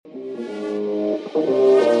We are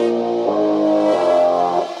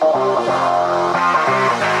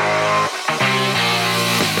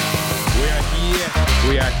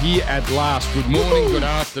here at last. Good morning, good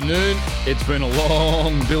afternoon. It's been a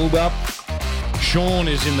long build-up. Sean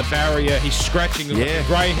is in the barrier. He's scratching like a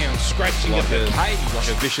greyhound, scratching at the cage. Like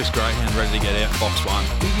a vicious greyhound ready to get out in box one.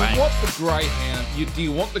 Do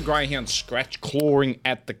you want the greyhound scratch clawing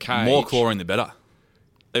at the cage? More clawing, the better.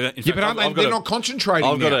 In fact, but they're not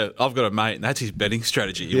concentrating now. I've got a mate, and that's his betting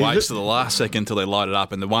strategy. He waits to the last second till they light it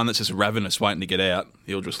up, and the one that's just ravenous waiting to get out,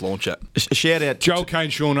 he'll just launch it. Shout out Joel Kane,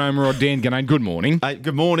 Sean Omer, or Dan Ganane. Good morning.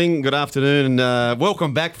 Good morning, good afternoon, and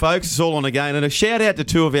welcome back, folks. It's all on again. And a shout out to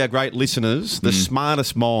two of our great listeners, the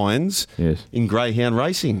smartest minds in greyhound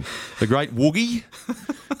racing. The great Woogie.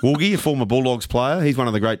 Woogie, a former Bulldogs player. He's one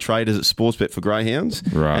of the great traders at Sportsbet for greyhounds.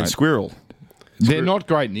 Right. And Squirrel. They're not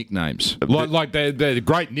great nicknames. Like they're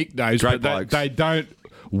great nicknames, Great but blokes. they don't.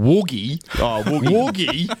 Woogie. Oh, Woogie.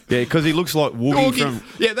 Woogie. Yeah, because he looks like Woogie from...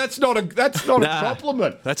 Yeah, that's not a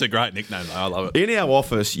compliment. That's a great nickname, though. I love it. In our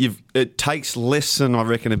office, it takes less than, I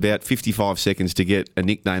reckon, about 55 seconds to get a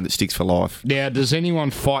nickname that sticks for life. Now, does anyone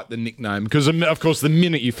fight the nickname? Because, of course, the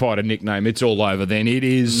minute you fight a nickname, it's all over then. It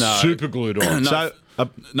is super glued on.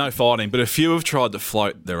 No fighting, but a few have tried to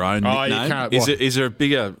float their own you nickname. can't- Is there a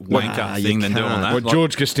bigger wanker thing than doing that? Well,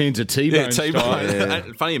 George Costanza T-Bone T-Bone. style.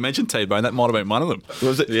 Funny you mentioned T-Bone. That might have been one of them.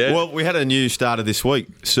 Was it? Yeah. Well, we had a new starter this week.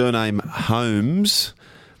 Surname Holmes.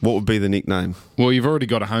 What would be the nickname? Well, you've already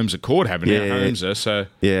got a Holmes Accord, haven't you? Yeah. Holmeser, so...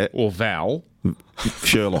 Yeah. Or Val.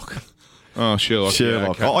 Sherlock. Oh, Sherlock.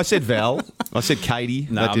 Sherlock. Yeah, okay. I said Val. I said Katie.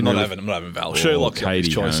 No, That I'm didn't not really- having Val. Sherlock, Katie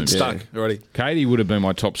his choice. Holmes. Stuck already. Katie would have been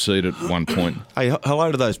my top seed at one point. Hey, hello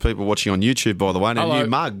to those people watching on YouTube, by the way. And our Hello. new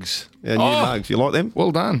mugs. Our new mugs. You like them?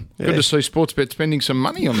 Well done. Good to see Sportsbet spending some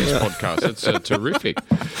money on this podcast. That's terrific.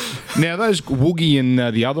 Now, those Woogie and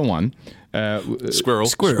the other one...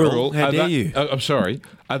 Squirrel. How dare you? I'm sorry.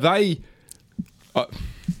 Are they...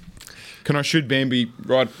 can I shoot Bambi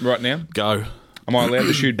right now? Go. Am I allowed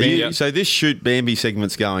to shoot Bambi? So this Shoot Bambi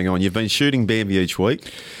segment's going on. You've been shooting Bambi each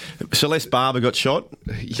week. Celeste Barber got shot.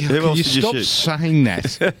 Yeah, Who can else you did you stop shoot? saying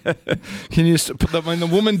that? Can you? I mean, the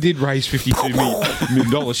woman did raise $52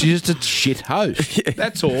 million. She's just a shit host.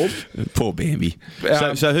 That's all. Poor Bambi.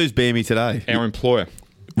 So who's Bambi today? Our employer.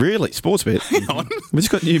 Really? Sportsbet? Hang on. We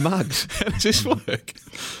just got new mugs. How does this work?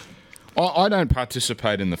 I don't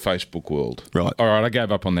participate in the Facebook world. Right. All right, I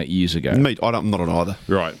gave up on that years ago. I'm not on either.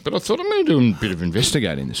 Right. But I thought I'm going to do a bit of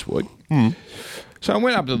investigating this week. So I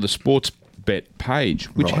went up to the Sportsbet page,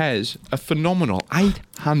 which has a phenomenal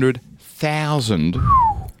 800,000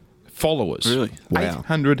 followers. Really? Wow.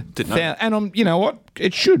 800,000. And you know what?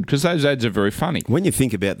 It should, because those ads are very funny. When you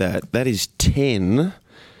think about that, that is 10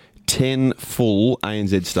 full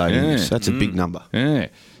ANZ stadiums. Yeah. That's a big number. Yeah.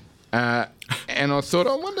 And I thought,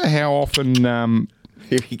 I wonder how often...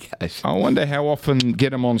 Here he goes. I wonder how often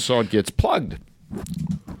Get 'Em Onside gets plugged.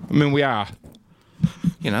 I mean, we are...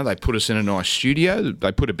 You know, they put us in a nice studio.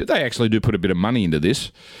 They actually do put a bit of money into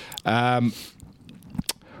this. Well...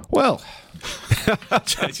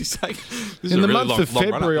 This is In a the really month of long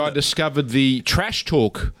run-up, February, I isn't it? discovered the Trash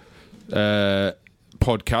Talk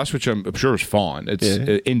podcast, which I'm sure is fine. It's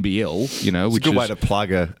NBL, you know, It's which a good is way to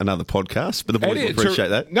plug another podcast, but the boys will appreciate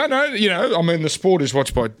that. No, you know, I mean, the sport is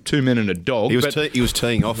watched by two men and a dog. He was but he was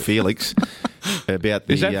teeing off Felix about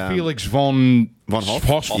the is that Felix von Hoff?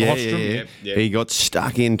 Hostrom? Yeah. He got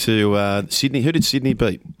stuck into Sydney. Who did Sydney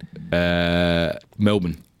beat?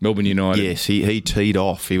 Melbourne United. Yes, he teed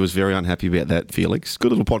off. He was very unhappy about that, Felix.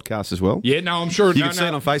 Good little podcast as well. Yeah, no, I'm sure. You can see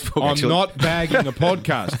it on Facebook, I'm actually. not bagging the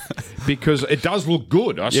podcast because it does look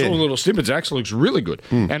good. I saw a little snippets. It actually looks really good.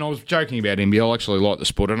 And I was joking about NBL. I actually like the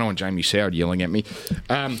sport. I don't want Jamie Soward yelling at me.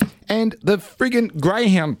 And the friggin'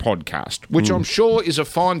 Greyhound podcast, which I'm sure is a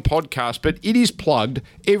fine podcast, but it is plugged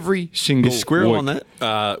every single Is Squirrel week. on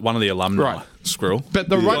that? One of the alumni, Right. Squirrel. But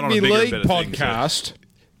the Got on Rugby a bigger and League better thing, so- podcast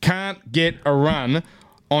can't get a run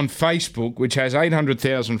on Facebook, which has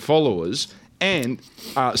 800,000 followers, and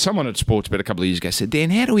someone at Sportsbet a couple of years ago said, "Dan,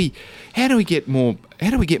 how do we get more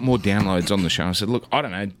downloads on the show?" I said, "Look, I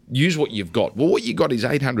don't know. Use what you've got." Well, what you got is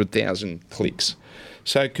 800,000 clicks.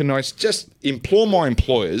 So can I just implore my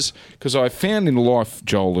employers, because I found in life,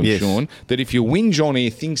 Joel and Sean, that if you whinge on air,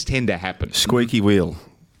 things tend to happen. Squeaky wheel.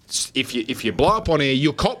 If you blow up on air,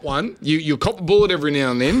 you'll cop one. You'll cop a bullet every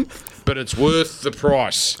now and then, but it's worth the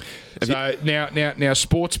price. So now,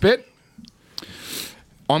 Sportsbet.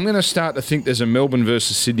 I'm going to start to think there's a Melbourne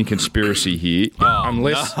versus Sydney conspiracy here.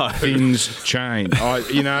 unless things change.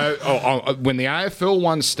 When the AFL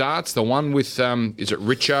one starts, the one with is it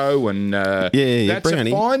Richo and that's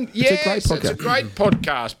Brownie. a fine. It's It's a great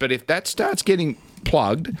podcast. But if that starts getting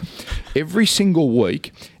plugged every single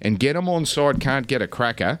week and Get 'em on side can't get a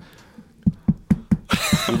cracker,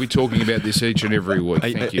 we'll be talking about this each and every week. Are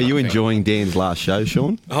you enjoying Dan's last show,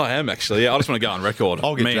 Sean? Oh, I am actually. Yeah, I just want to go on record.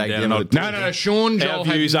 I'll get Me and dragged Dan, in I'll- with it. No, Sean Joel Our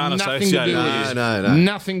views had aren't nothing to do associated. with this. No.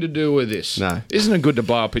 Nothing to do with this. No. Isn't it good to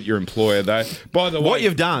blow up at your employer, though? By the way, What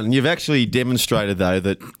you've done, you've actually demonstrated, though,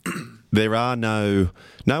 that there are no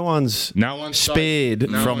one's spared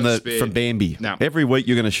No from one's spared. from Bambi. No. Every week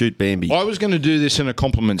you're going to shoot Bambi. I was going to do this in a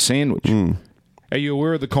compliment sandwich. Are you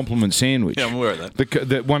aware of the compliment sandwich? Yeah, I'm aware of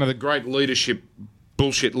that. One of the great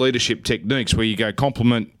bullshit leadership techniques where you go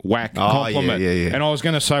compliment, whack, Oh, compliment. yeah. And I was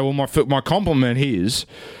going to say, well, my compliment is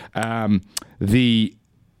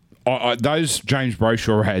those James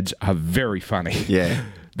Brayshaw ads are very funny. Yeah.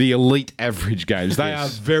 The elite average games. They are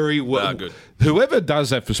very well. They are good. Whoever does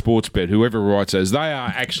that for Sportsbet, whoever writes those, they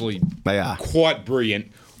are actually quite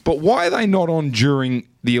brilliant. But why are they not on during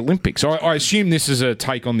the Olympics? I assume this is a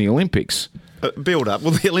take on the Olympics. Build up.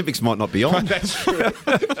 Well, the Olympics might not be on. That's true.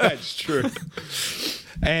 That's true.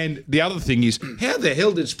 And the other thing is, how the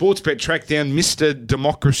hell did Sportsbet track down Mr.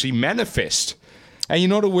 Democracy Manifest? Are you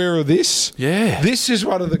not aware of this? Yeah. This is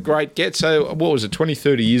one of the great gets. So, what was it, 20,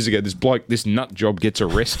 30 years ago, this nut job gets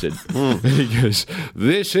arrested. And he goes,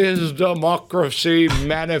 "This is Democracy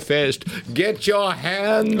Manifest. Get your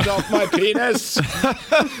hands off my penis."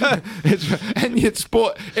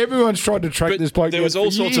 Everyone's tried to track this bloke There down was all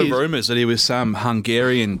for sorts of years. rumours that he was some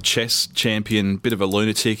Hungarian chess champion, bit of a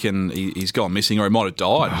lunatic, and he's gone missing, or he might have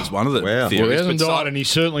died. Was one of the Wow. theories. Well, he hasn't But died, and he's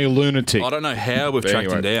certainly a lunatic. I don't know how we've tracked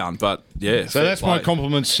him Anyway. down, but yeah. So that's my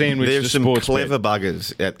compliment sandwich There's to some Sportsbet. clever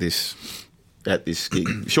buggers at this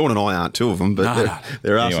gig. Sean and I aren't two of them, but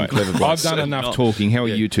there are some clever buggers. I've done enough talking. How are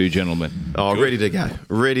you two gentlemen? Oh, ready to go.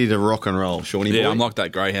 Ready to rock and roll, Shawnee Yeah, boy. I'm like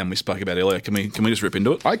that greyhound we spoke about earlier. Can we just rip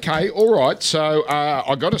into it? Okay, all right. So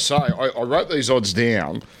I got to say, I wrote these odds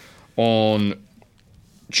down on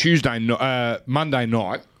Monday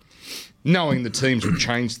night, knowing the teams would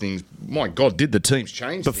change things. My God, did the teams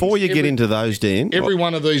change Before things? you get into those, Dan, Every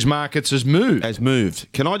one of these markets has moved. has moved.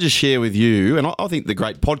 Can I just share with you, and I think the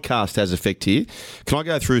great podcast has effect here, can I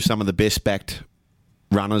go through some of the best backed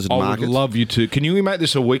runners and I markets? would love you to. Can you make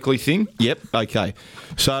this a weekly thing? Yep, okay.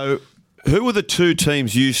 So who were the two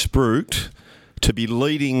teams you spruiked to be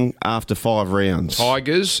leading after 5 rounds?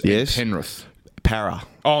 Tigers Yes. and Penrith. Para.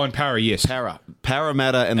 Oh, and Parra, yes.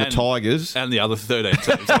 Parramatta and the Tigers. And the other 13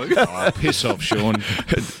 teams. Oh, piss off, Sean.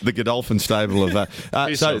 The Godolphin stable of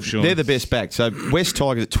Piss so off, Sean. they're the best back. So West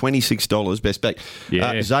Tigers at $26, best back.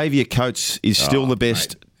 Yeah. Xavier Coates is still the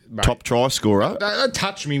best mate. top try scorer. Don't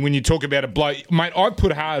touch me when you talk about a bloke. Mate, I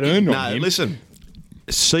put hard earned on No, him. listen.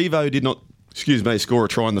 Sivo did not, score a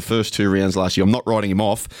try in the first 2 rounds last year. I'm not writing him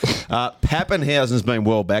off. Pappenhausen's been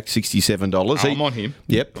well back, $67. Oh, I'm on him.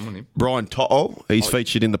 Yep. I'm on him. Brian To'o, he's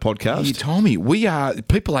featured in the podcast. You told me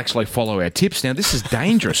people actually follow our tips now. This is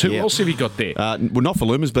dangerous. Who Yeah. else have you got there? Well,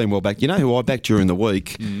 Nofaluma's been well back. You know who I backed during the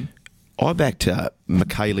week? I backed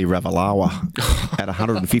Michaeli Ravalawa at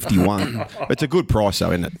 151. It's a good price,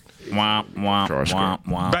 though, isn't it?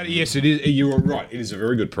 But yes, it is. You were right. It is a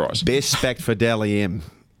very good price. Best backed for Dally M.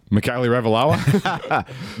 Michaeli Ravalawa.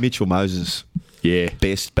 Mitchell Moses. Yeah.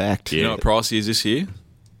 Best backed. You know what price he is this year?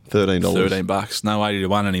 $13. $13. No 80 to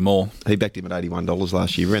 1 anymore. He backed him at $81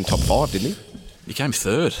 last year. He ran top 5, didn't he? He came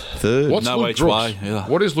third. Third. What's No Luke each Brooks? way, yeah.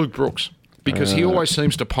 What is Luke Brooks? Because he always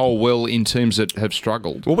seems to poll well in teams that have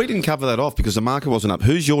struggled. Well, we didn't cover that off because the market wasn't up.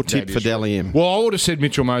 Who's your tip That for is Dally M? Well, I would have said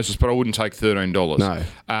Mitchell Moses, but I wouldn't take $13.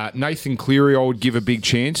 No. Nathan Cleary, I would give a big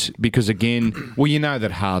chance because, again, well, you know that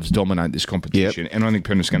halves dominate this competition, and I think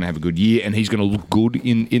Penrith's going to have a good year, and he's going to look good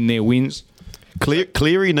in their wins.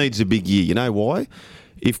 Cleary needs a big year. You know why?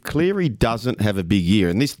 If Cleary doesn't have a big year,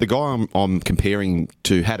 and the guy I'm comparing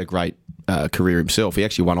to had a great career himself. He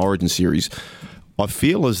actually won Origin Series. I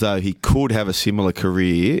feel as though he could have a similar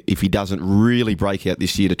career if he doesn't really break out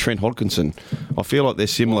this year to Trent Hodkinson. I feel like they're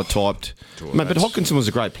similar typed. But Hodkinson was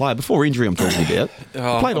a great player. Before injury, I'm talking about.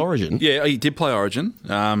 Played Origin. Yeah, he did play Origin.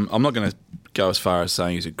 I'm not going to go as far as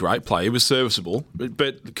saying he's a great player. He was serviceable. But He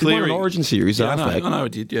won Cleary... an Origin Series Yeah, after that. I know he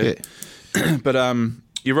did, yeah. But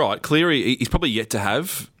you're right. Cleary, he's probably yet to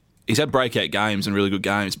have... He's had breakout games and really good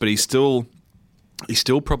games, but he's still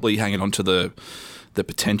probably hanging on to the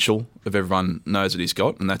potential of everyone knows that he's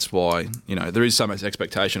got, and that's why there is so much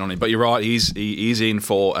expectation on him. But you're right, he is in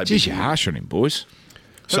for a. Jeez, you're harsh on him, boys.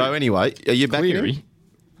 So anyway, are you back in him? Cleary.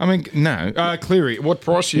 I mean, no. Cleary, what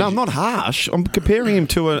price? No, I'm not harsh. I'm comparing him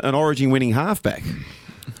to an Origin winning halfback.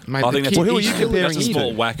 Mate, I think that's, who are you that's comparing a him small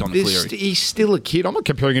to? whack on Cleary. He's still a kid. I'm not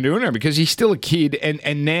comparing him to anyone because he's still a kid,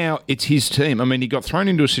 and now it's his team. I mean, he got thrown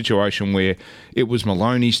into a situation where it was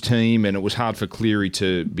Maloney's team, and it was hard for Cleary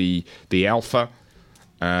to be the alpha.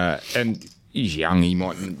 And he's young. He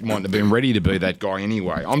mightn't have been ready to be that guy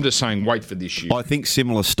anyway. I'm just saying, wait for this year. I think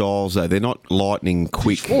similar styles, though. They're not lightning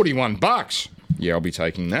quick. $41. Yeah, I'll be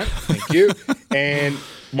taking that. Thank you. And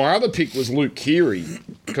my other pick was Luke Keary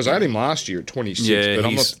because I had him last year at 26. Yeah, but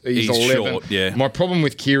he's 11. short, yeah. My problem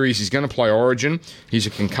with Keary is he's going to play Origin. He's a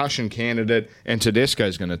concussion candidate, and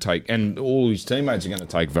Tedesco's going to take, and all his teammates are going to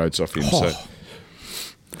take votes off him. So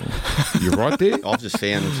you're right there. I've just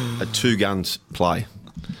found a two-guns play.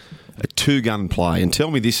 A two-gun play. And tell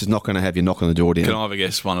me this is not going to have you knocking the door down. Can I have a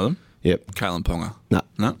guess? One of them. Yep. Kalen Ponga. No.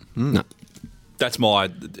 No. No. That's my.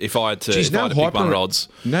 If I had to, Jeez, if I had to pick one of odds.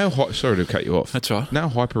 Sorry to cut you off. That's right. No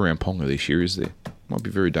hype around Ponga this year, is there? Might be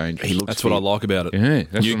very dangerous. That's what I like about it. Yeah,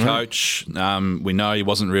 that's New what I mean. coach. We know he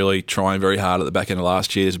wasn't really trying very hard at the back end of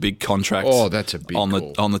last year. There's a big contract. Oh, that's a big on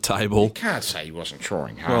call. the table. Can't say he wasn't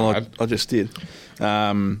trying Well, hard. I just did.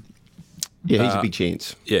 Yeah, he's a big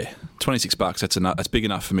chance. Yeah, $26. That's enough. That's big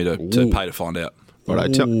enough for me to pay to find out.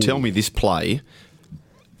 Right, tell me this play.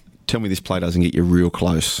 Tell me this play doesn't get you real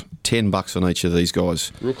close. $10 on each of these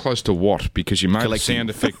guys. Real close to what? Because you made Collecting. a sound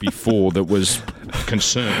effect before that was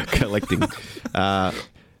concerned. Collecting. An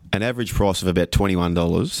average price of about $21.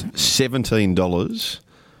 $17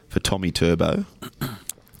 for Tommy Turbo.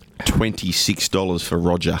 $26 for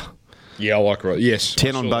Roger. Yeah, I like it. Yes.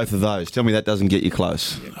 10 on both of those. Tell me that doesn't get you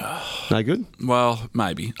close. No good? Well,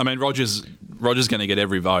 maybe. I mean, Rogers going to get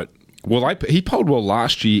every vote. Well, he polled well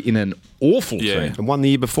last year in an awful Yeah. team. And won the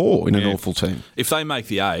year before in an Yeah. awful team. If they make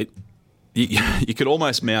the 8, you could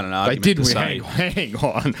almost mount an They argument did to win. say, Hang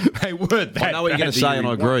on. They weren't that I know what you're going bad to the say, year and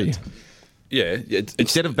I he won. agree. yeah,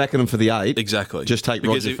 Instead of backing them for the 8, exactly. just take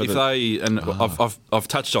because Roger if, for if the... they and I've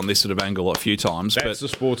touched on this sort of angle a few times, That's but the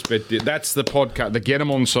sports bet. That's the podcast. The get 'em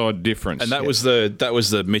on side difference. and that was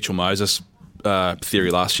the Mitchell Moses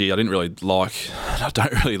theory last year. I don't really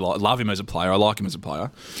love him as a player. I like him as a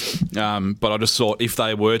player, but I just thought if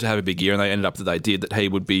they were to have a big year and they ended up that he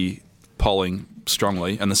would be polling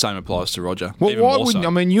strongly, and the same applies to Roger. Well, even why more wouldn't so.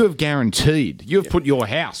 I mean? You have guaranteed. You have put your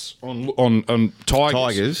house on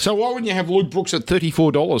Tigers. So why wouldn't you have Luke Brooks at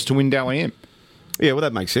 $34 to win Dally M? Yeah, well,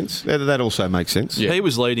 that makes sense. That also makes sense. Yeah. He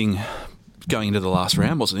was leading going into the last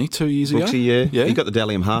round, wasn't he? 2 years ago. Brooksy, yeah. He got the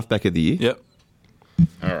Dalian halfback of the year. Yep.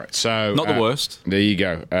 All right, so Not the worst. There you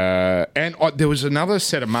go. And there was another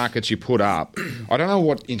set of markets you put up. I don't know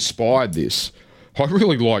what inspired this. I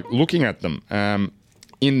really like looking at them.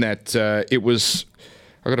 In that it was,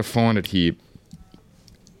 I got to find it here.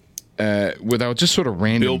 Where they were just sort of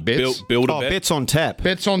random bets. Build a Oh, bet. bets on tap.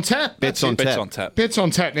 Bets on tap. Bets That's on it. tap. Bets on tap. Bets on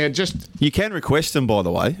tap. Now, just You can request them, by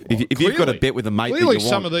the way. If you've got a bet with a mate that you clearly want.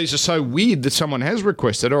 some of these are so weird that someone has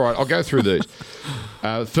requested. All right, I'll go through these.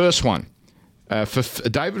 First one. For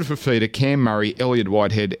David Fafita, Cam Murray, Elliot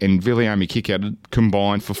Whitehead, and Viliami Kickout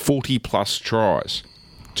combined for 40-plus tries,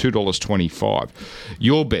 $2.25.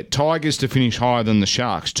 Your bet, Tigers to finish higher than the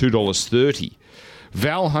Sharks, $2.30.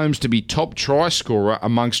 Val Holmes to be top try scorer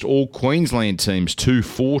amongst all Queensland teams,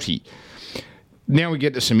 $2.40. Now we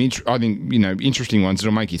get to some, interesting ones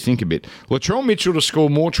that'll make you think a bit. Latrell Mitchell to score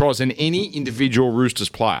more tries than any individual Roosters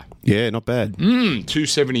player, Yeah, not bad.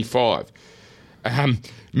 $2.75.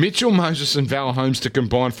 Mitchell, Moses, and Val Holmes to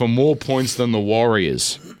combine for more points than the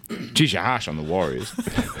Warriors. Geez, you're harsh on the Warriors.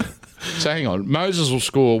 So hang on. Moses will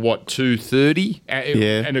score, what, 230?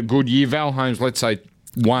 Yeah. And a good year. Val Holmes, let's say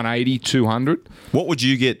 180, 200. What would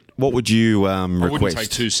you get? What would you request? take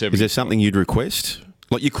 270. Is there something you'd request?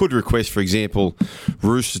 Like you could request, for example,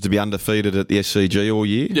 Roosters to be undefeated at the SCG all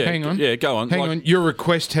year. Yeah, Hang on. Yeah, go on. Hang on. Your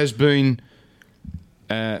request has been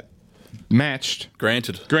matched.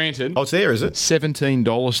 Granted. Oh, it's there, is it?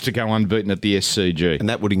 $17 to go unbeaten at the SCG. And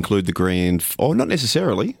that would include the grand. Oh, not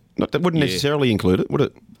necessarily. That wouldn't necessarily include it, would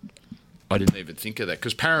it? I didn't even think of that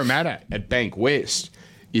because Parramatta at Bank West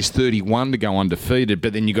is 31 to go undefeated,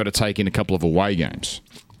 but then you've got to take in a couple of away games.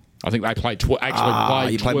 I think they play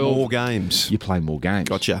You play 12. more games. You play more games.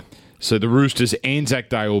 Gotcha. So the Roosters Anzac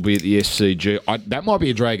Day will be at the SCG. That might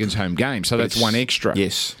be a Dragons home game, so that's one extra.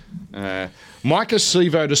 Yes. Micah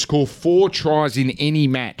Sevo to score 4 tries in any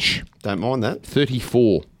match. Don't mind that.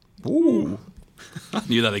 34. Ooh. I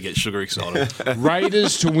knew that they'd get sugar excited.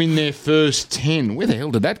 Raiders to win their first 10. Where the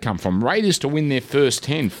hell did that come from? Raiders to win their first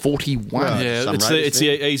 10. 41. Well, yeah, Some it's Raiders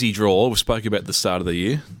the easy draw we spoke about at the start of the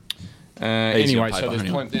year. Anyway, on so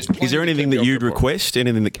paper, there's plenty Is there to anything keep that you you'd occupied. request?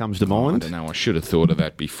 Anything that comes to I mind? don't know. I should have thought of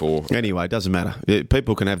that before. Anyway, it doesn't matter.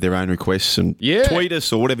 People can have their own requests and Yeah. tweet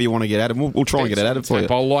us or whatever you want to get at them. We'll try and get it at it for you.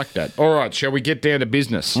 I like that. All right, shall we get down to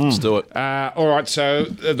business? Let's do it. All right, so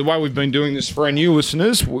the way we've been doing this for our new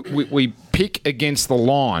listeners, we pick against the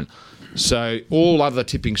line. So all other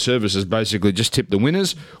tipping services basically just tip the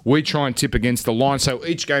winners. We try and tip against the line. So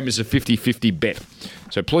each game is a 50-50 bet.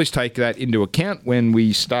 So please take that into account when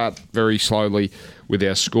we start very slowly with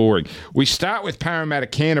our scoring. We start with Parramatta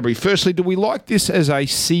Canterbury. Firstly, do we like this as a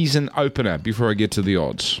season opener before I get to the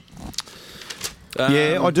odds?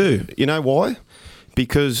 Yeah, I do. You know why?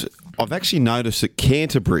 Because I've actually noticed that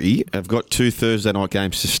Canterbury have got 2 Thursday night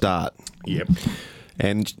games to start. Yep.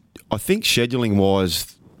 And I think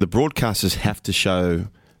scheduling-wise, the broadcasters have to show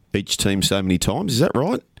each team so many times. Is that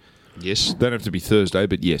right? Yes. Don't have to be Thursday,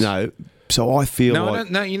 but yes. No. So I feel No, like...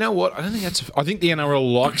 no. You know what? I don't think that's. I think the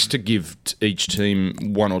NRL likes to give each team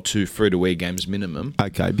 1 or 2 free-to-air games minimum.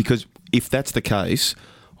 Okay, because if that's the case,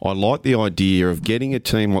 I like the idea of getting a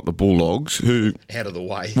team like the Bulldogs who... Out of the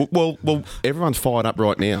way. Well, everyone's fired up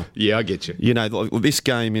right now. Yeah, I get you. You know, like, this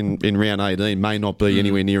game in round 18 may not be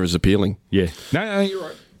anywhere near as appealing. Yeah. No, you're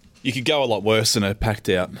right. You could go a lot worse than a packed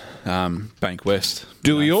out Bank West.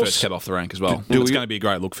 Do we also- first cab off the rank as well? do It's we- going to be a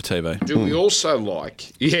great look for TV. Do we also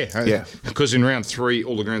like... Yeah. Because in round 3,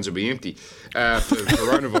 all the grounds will be empty for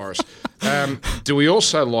coronavirus. Do we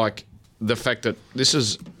also like the fact that this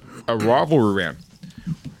is a rivalry round?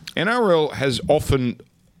 NRL has often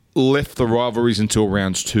left the rivalries until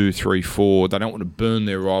rounds 2, 3, 4. They don't want to burn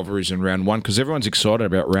their rivalries in round 1 because everyone's excited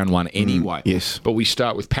about round 1 anyway. yes. But we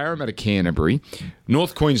start with Parramatta Canterbury,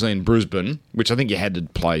 North Queensland Brisbane, which I think you had to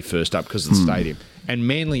play first up because of the stadium, and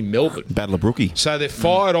Manly Melbourne. Battle of Brookie. So they've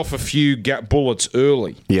fired off a few bullets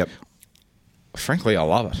early. Yep. Frankly, I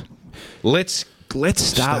love it. Let's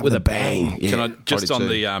start with a bang. Yeah, Can I just do on too.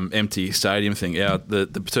 the empty stadium thing? Yeah, the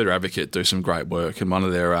Batuta Advocate do some great work, and one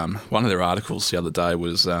of their articles the other day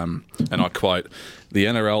was, and I quote, "The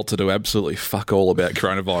NRL to do absolutely fuck all about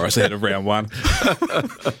coronavirus ahead of round 1.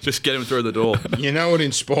 Just get him through the door." You know what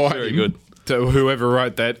inspired Very him? good. To whoever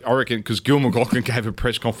wrote that, I reckon, because Gil McLaughlin gave a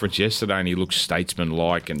press conference yesterday and he looked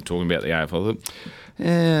statesman-like and talking about the AFL. I thought,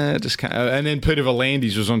 I just can't. And then Peter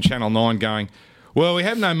Volandis was on Channel 9 going, well, we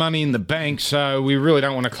have no money in the bank, so we really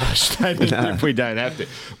don't want to close stadiums if we don't have to.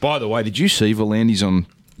 By the way, did you see Volandis on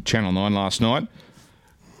Channel 9 last night?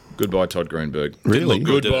 Goodbye, Todd Greenberg. Really? Didn't look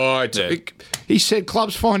good, did Goodbye. it? Yeah. He said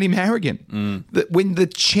clubs find him arrogant. That when the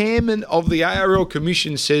chairman of the ARL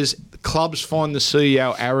Commission says clubs find the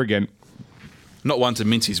CEO arrogant, Not one to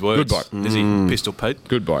mince his words. Goodbye. Is he, Pistol Pete?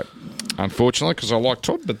 goodbye. Unfortunately, because I like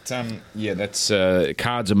Todd, but yeah, that's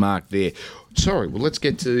cards are marked there. Sorry, well, let's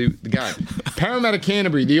get to the game. Parramatta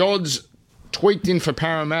Canterbury, the odds tweaked in for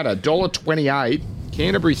Parramatta, $1.28,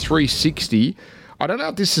 Canterbury 360. I don't know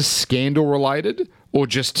if this is scandal related or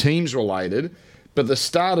just teams related, but the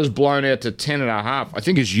starter's blown out to 10.5. I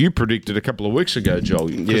think as you predicted a couple of weeks ago, Joel.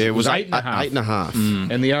 'cause Yeah, it was 8.5.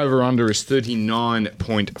 8.5. And the over-under is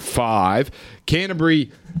 39.5.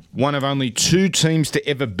 Canterbury, one of only 2 teams to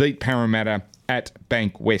ever beat Parramatta at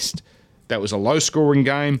Bank West. That was a low-scoring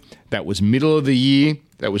game. That was middle of the year.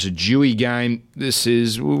 That was a dewy game. This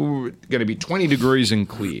is going to be 20 degrees and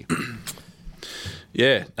clear.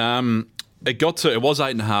 Yeah. It was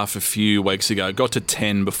 8.5 a few weeks ago. It got to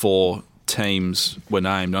 10 before teams were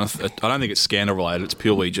named. I don't think it's scandal related. It's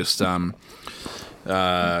purely just team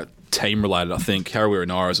related. I think Harawira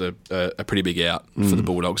Naira is a pretty big out for the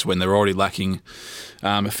Bulldogs when they're already lacking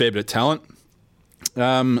a fair bit of talent.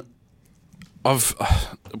 I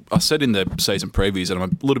said in the season previews that I'm a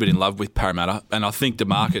little bit in love with Parramatta, and I think the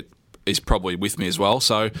market is probably with me as well.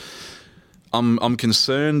 So I'm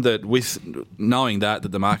concerned that with knowing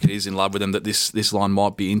that the market is in love with them, that this line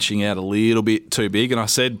might be inching out a little bit too big. And I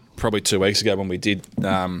said probably 2 weeks ago when we did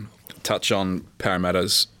touch on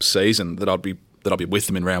Parramatta's season that I'd be with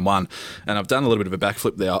them in round 1, and I've done a little bit of a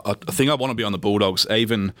backflip there. I think I want to be on the Bulldogs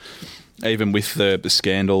even with the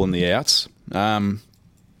scandal and the outs.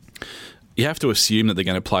 You have to assume that they're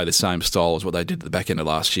going to play the same style as what they did at the back end of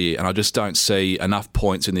last year, and I just don't see enough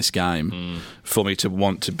points in this game for me to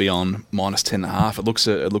want to be on minus 10.5. It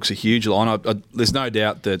looks a huge line. There's no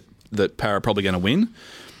doubt that Para are probably going to win,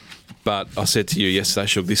 but I said to you yesterday,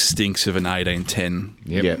 Shug, this stinks of an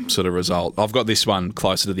 18-10 sort of result. I've got this one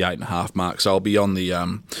closer to the 8.5 mark, so I'll be on the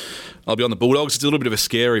Bulldogs. It's a little bit of a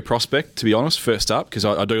scary prospect, to be honest, first up, because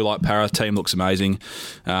I do like Para. Team looks amazing,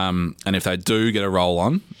 and if they do get a roll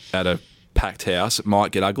on at a packed house, it might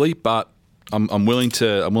get ugly, but I'm willing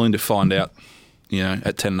to find out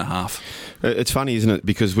at 10.5. It's funny, isn't it?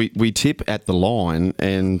 Because we tip at the line,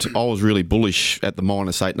 and I was really bullish at the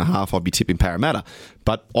 -8.5. I'd be tipping Parramatta,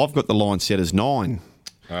 but I've got the line set as 9.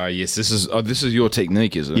 Yes, this is your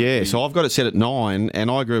technique, is it? Yeah, so I've got it set at 9, and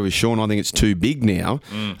I agree with Sean. I think it's too big now.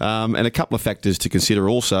 And a couple of factors to consider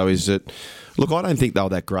also is that, look, I don't think they were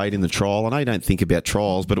that great in the trial. I know you don't think about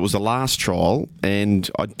trials, but it was the last trial, and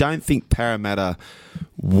I don't think Parramatta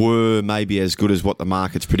were maybe as good as what the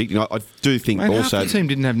market's predicting. I do think Mate, also... half the team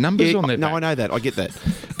didn't have numbers on their No, back. I know that. I get that.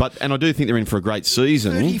 And I do think they're in for a great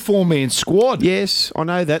season. 34-man squad. Yes, I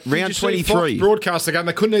know that. Round 23. Broadcast the game.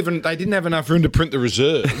 They didn't have enough room to print the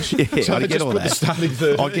reserves. Yeah, so I they get just all put that. the starting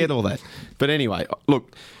 13. I get all that. But anyway,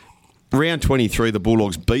 look, round 23, the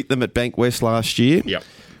Bulldogs beat them at Bankwest last year. Yep.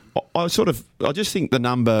 I just think the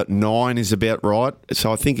number 9 is about right.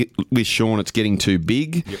 So I think with Sean, it's getting too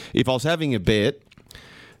big. Yep. If I was having a bet,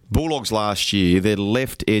 Bulldogs last year, their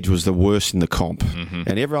left edge was the worst in the comp.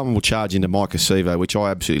 And everyone will charge into Mike Acevo, which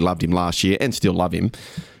I absolutely loved him last year and still love him.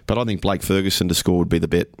 But I think Blake Ferguson to score would be the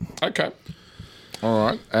bet. Okay. All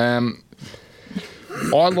right. I,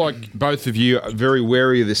 like both of you, are very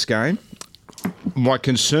wary of this game. My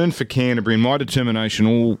concern for Canterbury and my determination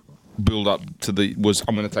all build up to was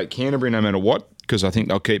I'm going to take Canterbury no matter what, because I think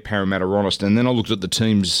they'll keep Parramatta honest. And then I looked at the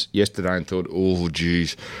teams yesterday and thought, oh,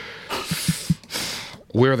 geez,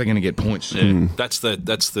 where are they going to get points? Yeah, that's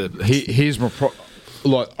Here's my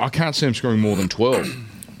I can't see them scoring more than 12,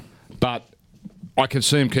 but I can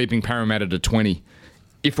see them keeping Parramatta to 20.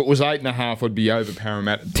 If it was 8.5, I'd be over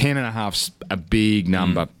Parramatta. 10.5's a big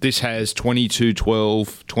number. This has 22-12,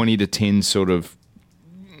 20-10 sort of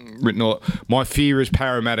written all. My fear is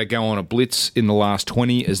Parramatta go on a blitz in the last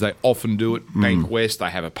 20, as they often do at Bankwest. They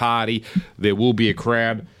have a party. There will be a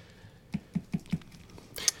crowd.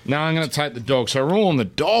 No, I'm going to take the Dogs. So we're all on the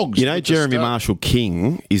Dogs. You know, Jeremy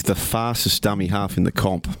Marshall-King is the fastest dummy half in the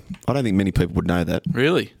comp. I don't think many people would know that.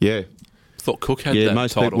 Really? Yeah. I thought Cook had that Yeah,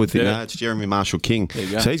 most title. people would think, no, it's Jeremy Marshall-King.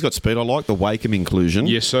 you go. So he's got speed. I like the Wakeham inclusion.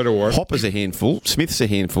 Yes, so do I. Hopper's a handful. Smith's a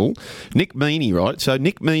handful. Nick Meaney, right? So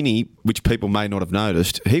Nick Meaney, which people may not have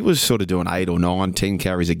noticed, he was sort of doing 8 or 9, 10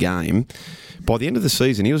 carries a game. By the end of the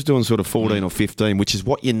season, he was doing sort of 14 or 15, which is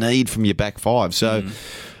what you need from your back five. So,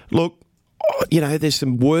 look, you know, there's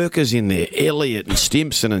some workers in there. Elliott and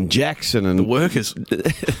Stimpson and Jackson and... The workers.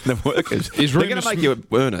 the workers. Is They're going to make you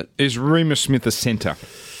earn it. Is Remus Smith a centre?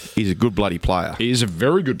 He's a good bloody player. He is a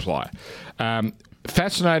very good player.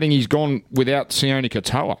 Fascinating, he's gone without Sione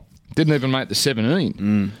Katoa. Didn't even make the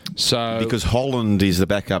 17. So Because Holland is the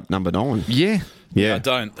backup number 9. yeah, Yeah. I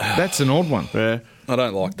don't. that's an odd one. Yeah. I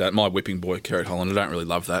don't like that. My whipping boy, Kerrod Holland. I don't really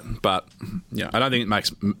love that, but I don't think it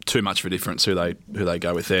makes too much of a difference who they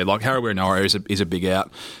go with there. Like Harry Nora is a big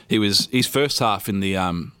out. His first half in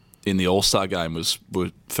the All-Star game was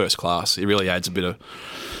first class. He really adds a bit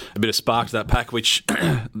of spark to that pack, which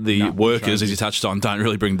the workers, as you touched on, don't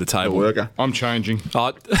really bring to the table. I'm changing.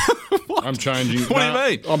 I'm changing. What do you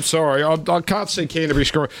mean? I'm sorry. I can't see Canterbury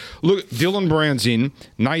scoring. Look, Dylan Brown's in.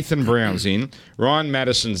 Nathan Brown's in. Ryan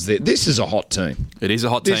Madison's there. This is a hot team. It is a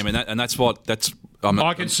hot team, and that's.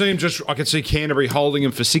 I can see him I can see Canterbury holding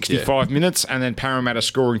him for 65 minutes, and then Parramatta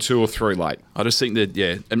scoring 2 or 3 late. I just think that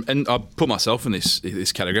and I put myself in this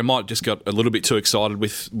category. I might just got a little bit too excited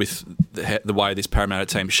with the way this Parramatta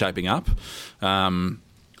team is shaping up.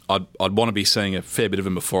 I'd want to be seeing a fair bit of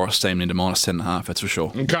them before I steam into -10.5. That's for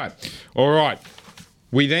sure. Okay. All right.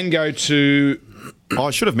 We then go to...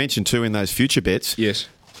 I should have mentioned too in those future bets. Yes.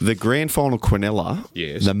 The grand final Quinella,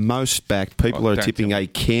 Yes. the most backed people are don't tipping a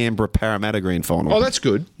Canberra Parramatta grand final. Oh, that's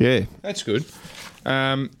good. Yeah. That's good.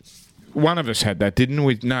 One of us had that, didn't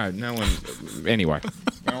we? No one. Anyway,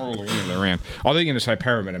 they're all the women around. I think you're going to say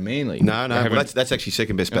Parramatta Manly. No, well, that's actually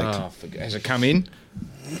second best backed. Has it come in?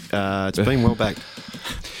 It's been well backed.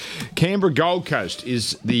 Canberra Gold Coast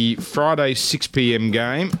is the Friday 6 p.m.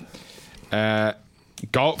 game.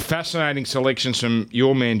 Fascinating selections from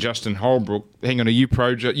your man Justin Holbrook. Hang on, are you pro?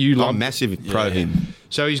 You love Massive pro him.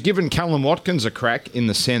 So he's given Callum Watkins a crack in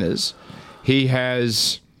the centres. He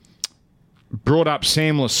has brought up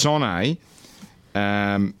Sam Lasone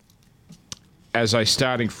as a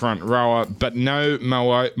starting front rower, but no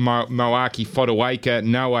Moaki Fotuaika,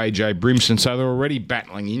 no AJ Brimson, so they're already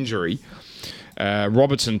battling injury.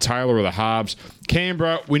 Robertson Taylor are the halves.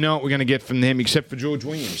 Canberra, we know what we're going to get from them, except for George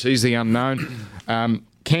Williams. He's the unknown.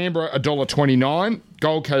 Canberra, $1.29.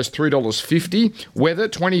 Gold Coast, $3.50. Weather,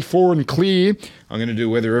 24 and clear. I'm going to do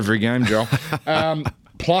weather every game, Joel.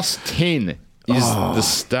 Plus 10 is the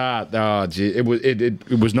start. Oh, gee, it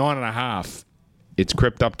was 9.5. It's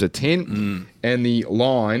crept up to 10. And the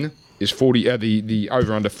line is 40. The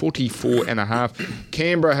over under 44.5.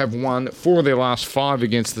 Canberra have won 4 of their last 5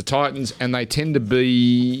 against the Titans, and they tend to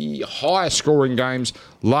be higher scoring games.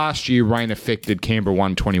 Last year, rain affected. Canberra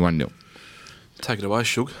won 21-0. Take it away,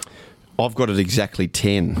 Shug. I've got it exactly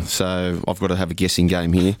 10, so I've got to have a guessing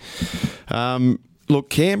game here. Look,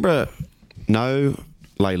 Canberra, no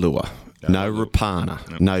Leilua, no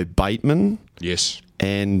Rapana, no Bateman. Yes.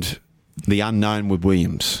 And the unknown with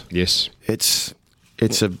Williams. Yes. It's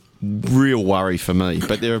a real worry for me,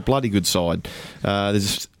 but they're a bloody good side.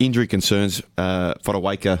 There's injury concerns.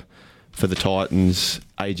 Fodawaker for the Titans,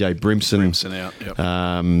 AJ Brimson out.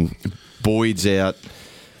 Yep. Boyd's out.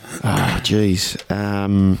 Geez.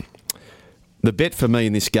 The bet for me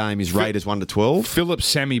in this game is Raiders 1-12. Philip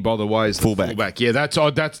Sammy, by the way, is the fullback. Yeah, that's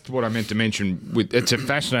what I meant to mention. It's a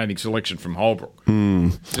fascinating selection from Holbrook.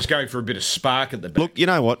 Just going for a bit of spark at the back. Look, you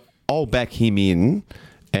know what? I'll back him in,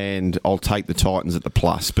 and I'll take the Titans at the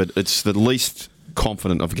plus, but it's the least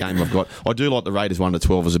confident of a game I've got. I do like the Raiders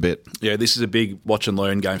 1-12 as a bet. Yeah, this is a big watch and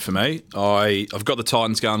learn game for me. I've got the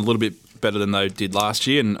Titans going a little bit better than they did last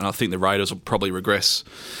year, and I think the Raiders will probably regress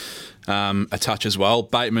a touch as well.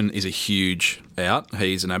 Bateman is a huge out.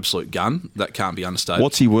 He's an absolute gun. That can't be understated.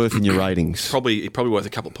 What's he worth in your ratings? Probably worth a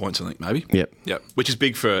couple of points, I think, maybe. Yep. Which is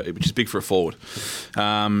big for a forward.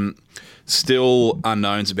 Still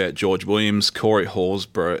unknowns about George Williams. Corey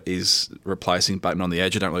Horsburgh is replacing Bateman on the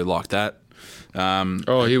edge. I don't really like that.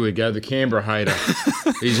 Here we go. The Canberra hater.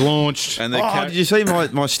 He's launched. And did you see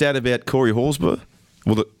my stat about Corey Horsburgh?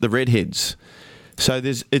 Well, the Redheads. So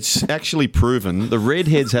it's actually proven the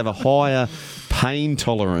Redheads have a higher pain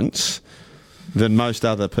tolerance than most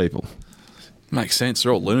other people. Makes sense.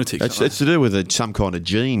 They're all lunatics. It's to do with some kind of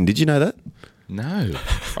gene. Did you know that? No.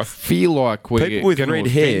 I feel like we're people with red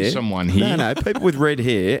hair. Someone here. No. People with red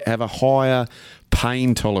hair have a higher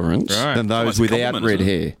pain tolerance than those without red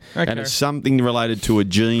hair, and it's something related to a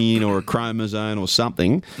gene or a chromosome or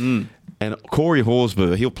something. And Corey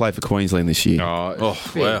Horsburgh, he'll play for Queensland this year. Wow.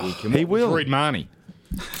 He will. Reed Marnie.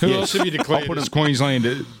 Who else have you declared as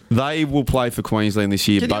Queensland? They will play for Queensland this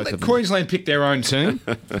year, Can both you let of them. Queensland pick their own team?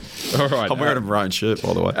 All right. I'm wearing a maroon shirt,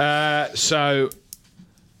 by the way.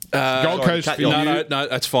 Gold Coast for you. No,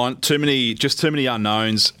 that's fine. Too many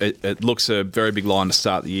unknowns. It looks a very big line to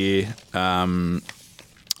start the year. I'm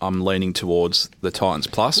leaning towards the Titans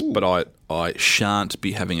plus, but I shan't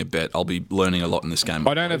be having a bet. I'll be learning a lot in this game.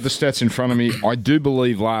 I don't have the stats in front of me. I do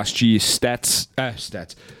believe last year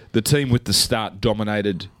the team with the start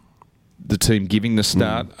dominated the team giving the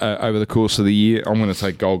start over the course of the year. I'm going to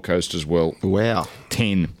take Gold Coast as well. Wow.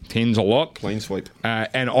 10. 10's a lot. Clean sweep.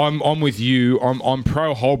 And I'm with you. I'm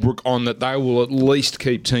pro Holbrook on that they will at least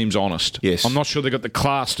keep teams honest. Yes. I'm not sure they've got the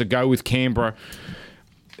class to go with Canberra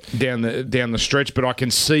down the stretch, but I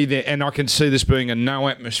can see that, and I can see this being a no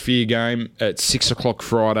atmosphere game at 6 o'clock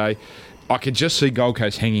Friday. I could just see Gold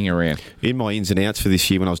Coast hanging around. In my ins and outs for this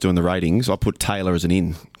year when I was doing the ratings, I put Taylor as an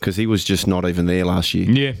in because he was just not even there last year.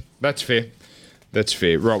 Yeah, that's fair. That's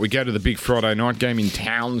fair. Right, we go to the big Friday night game in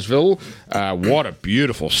Townsville. What a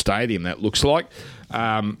beautiful stadium that looks like.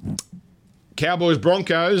 Cowboys,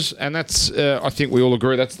 Broncos, and that's, I think we all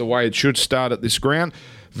agree, that's the way it should start at this ground.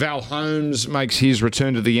 Val Holmes makes his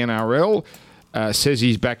return to the NRL, says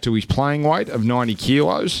he's back to his playing weight of 90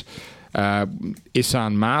 kilos.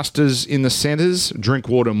 Isan Masters in the centres.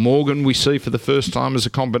 Drinkwater Morgan we see for the first time as a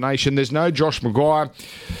combination. There's no Josh Maguire.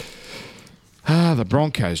 The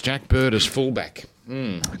Broncos. Jack Bird as fullback.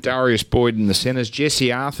 Darius Boyd in the centres.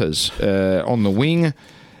 Jesse Arthurs on the wing.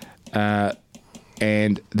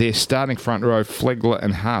 And their starting front row, Flegler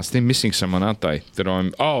and Haas. They're missing someone, aren't they?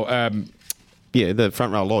 Yeah, the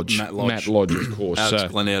front row Lodge. Matt Lodge. Matt Lodge, of course.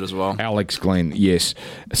 Alex Glenn out as well. Alex Glenn, yes.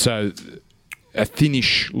 So a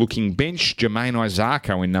thinnish-looking bench. Jermaine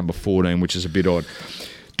Isako in number 14, which is a bit odd.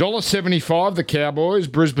 $1.75, the Cowboys.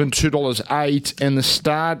 Brisbane, $2.08. And the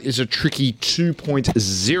start is a tricky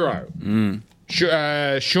 2.0.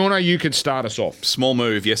 Shauno, you could start us off. Small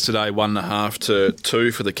move yesterday, 1.5 to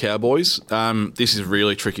 2 for the Cowboys. This is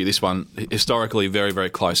really tricky. This one, historically, very, very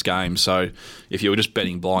close game. So if you were just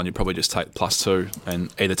betting blind, you'd probably just take +2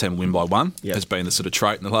 and either team win by 1. Yep. Has been the sort of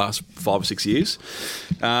trait in the last 5 or 6 years.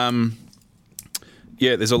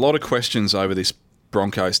 There's a lot of questions over this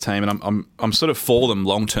Broncos team, and I'm sort of for them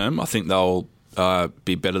long term. I think they'll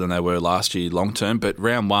be better than they were last year long term. But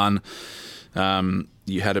round one,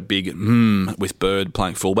 you had a big with Bird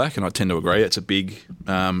playing fullback, and I tend to agree. It's a big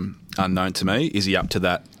unknown to me. Is he up to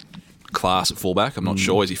that class at fullback? I'm not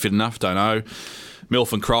sure. Is he fit enough? Don't know.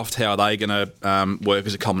 Milf and Croft, how are they going to work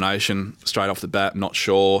as a combination straight off the bat? Not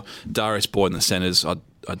sure. Darius Boyd in the centres,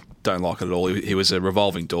 don't like it at all. He was a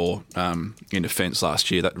revolving door in defence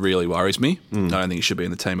last year. That really worries me. I don't think he should be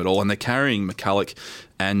in the team at all. And they're carrying McCulloch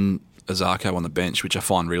and Azarko on the bench, which I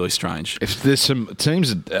find really strange. If there's some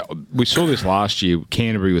teams that we saw this last year,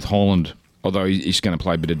 Canterbury with Holland, although he's going to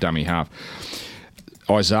play a bit of dummy half.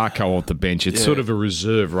 Isarko off the bench. It's sort of a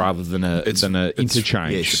reserve rather than a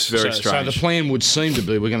interchange. Yes, it's very strange. So the plan would seem to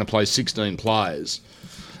be we're going to play 16 players,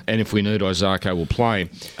 and if we need Isarko, we'll play him.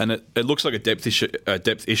 And it looks like a depth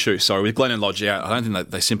issue. Sorry, with Glenn and Lodge out, I don't think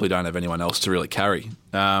that they simply don't have anyone else to really carry,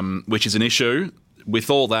 which is an issue.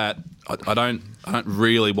 With all that, I don't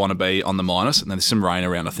really want to be on the minus, and then there's some rain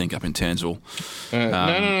around, I think, up in Townsville.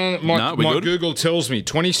 No. My Google tells me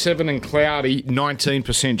 27 and cloudy,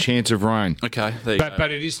 19% chance of rain. Okay, there you go.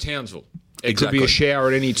 But it is Townsville. It Exactly. could be a shower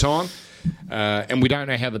at any time, and we don't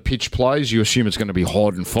know how the pitch plays. You assume it's going to be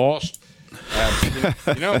hard and fast.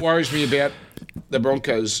 You know what worries me about the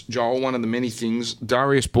Broncos, Joel? One of the many things,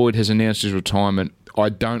 Darius Boyd has announced his retirement. I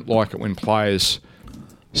don't like it when players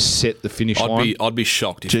set the finish line. I'd be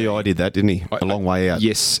shocked. GI did that, didn't he? A long way out.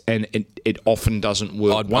 Yes, and it often doesn't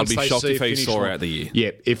work. I'd be shocked if he saw out the year.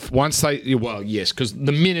 Yeah, yes, because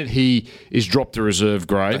the minute he is dropped to reserve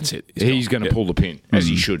grade, that's it. He's going to pull the pin, as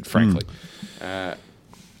he should, frankly.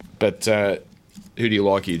 But who do you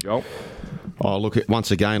like here, Joel? Oh, look,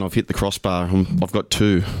 once again, I've hit the crossbar. I've got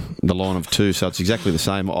two, the line of two, so it's exactly the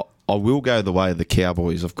same. I will go the way of the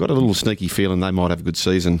Cowboys. I've got a little sneaky feeling they might have a good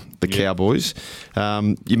season, the Cowboys.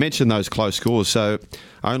 You mentioned those close scores, so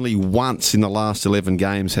only once in the last 11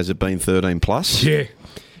 games has it been 13 plus. Yeah.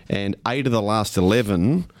 And 8 of the last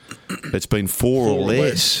 11, it's been 4 or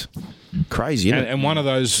less. Crazy, isn't it? And one of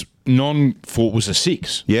those non-4 was a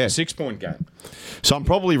 6. Yeah. A 6-point game. So I'm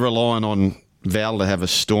probably relying on Val to have a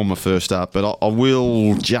stormer first up, but I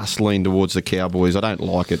will just lean towards the Cowboys. I don't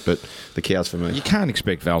like it, but the Cows for me. You can't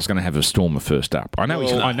expect Val's going to have a stormer first up. I know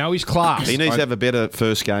he's class. He needs to have a better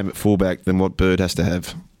first game at fullback than what Bird has to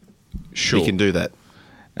have. Sure. He can do that.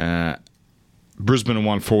 Brisbane have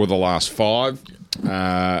won 4 of the last 5.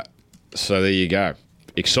 So there you go.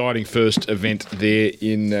 Exciting first event there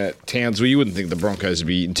in Townsville. You wouldn't think the Broncos would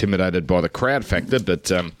be intimidated by the crowd factor,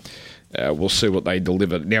 but we'll see what they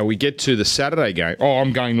deliver. Now we get to the Saturday game. Oh,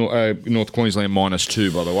 I'm going North Queensland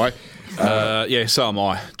 -2, by the way. Yeah, so am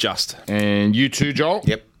I. Just. And you too, Joel?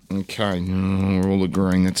 Yep. Okay, we're all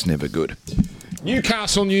agreeing that's never good.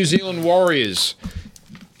 Newcastle, New Zealand Warriors.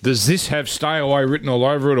 Does this have stay away written all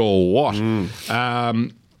over it or what?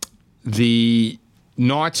 The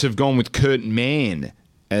Knights have gone with Kurt Mann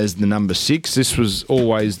as the number 6. This was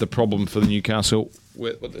always the problem for the Newcastle.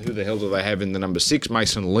 Who the hell do they have in the number 6?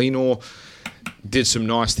 Mason Lenore did some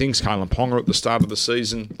nice things. Kalen Ponga at the start of the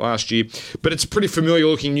season last year. But it's a pretty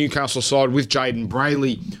familiar-looking Newcastle side with Jaden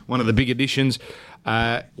Brayley, one of the big additions.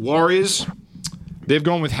 Warriors, they've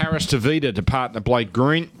gone with Harris Tavita to partner Blake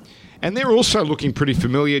Green. And they're also looking pretty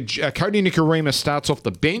familiar. Cody Nikorima starts off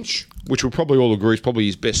the bench, which we'll probably all agree is probably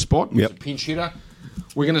his best spot. He's a pinch hitter.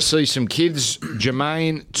 We're going to see some kids,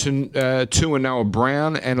 Jermaine Tuanoa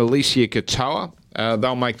Brown and Alicia Katoa.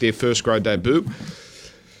 They'll make their first grade debut.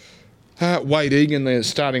 Wade Egan, their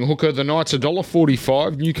starting hooker. The Knights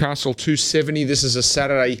 $1.45, Newcastle $2.70. This is a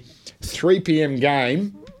Saturday 3 p.m.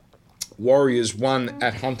 game. Warriors won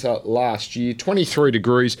at Hunter last year. 23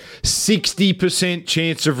 degrees, 60%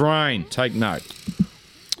 chance of rain. Take note.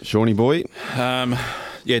 Shawnee boy. Yeah,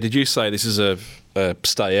 did you say this is a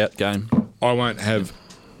stay-out game? I won't have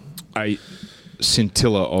a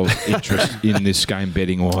scintilla of interest in this game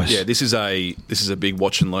betting-wise. Yeah, this is a big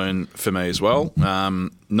watch and learn for me as well.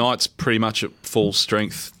 Knights pretty much at full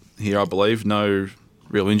strength here, I believe. No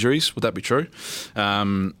real injuries. Would that be true? I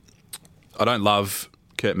don't love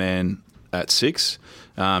Kurt Mann at 6,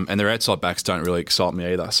 and their outside backs don't really excite me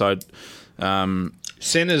either. So,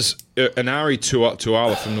 Centres, Anari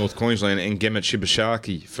Tuala from North Queensland and Gemma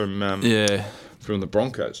Shibashaki from the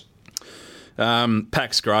Broncos.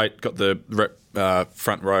 Pack's great. Got the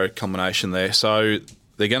front row combination there. So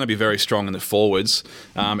they're going to be very strong in the forwards.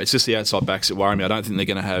 It's just the outside backs that worry me. I don't think they're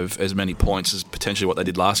going to have as many points as potentially what they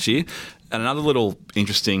did last year. And another little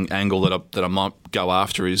interesting angle that I might go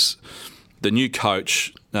after is the new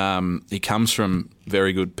coach. He comes from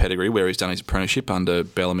very good pedigree where he's done his apprenticeship under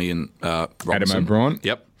Bellamy and Robinson. Adam O'Brien.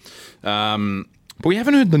 Yep. But we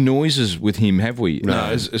haven't heard the noises with him, have we? No.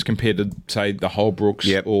 As compared to, say, the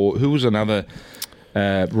Holbrooks or who was another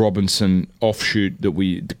Robinson offshoot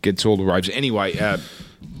that gets all the raves. Anyway,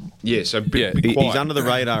 so be quiet. He's under the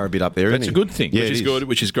radar a bit up there, That's isn't a good thing. Which is good,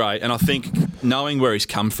 which is great. And I think knowing where he's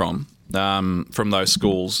come from, from those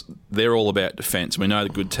schools, they're all about defence. We know the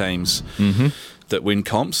good teams that win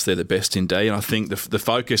comps, they're the best in D, and I think the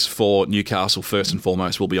focus for Newcastle first and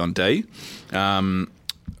foremost will be on D. I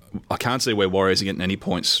can't see where Warriors are getting any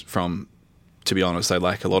points from. To be honest, they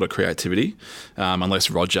lack a lot of creativity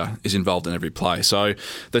unless Roger is involved in every play. So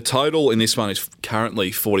the total in this one is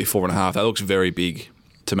currently 44.5. That looks very big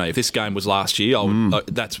to me. If this game was last year,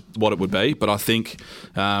 that's what it would be. But I think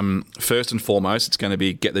first and foremost, it's going to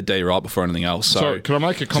be get the D right before anything else. So can I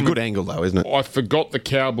make a comment? It's a good angle, though, isn't it? I forgot the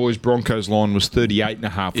Cowboys-Broncos line was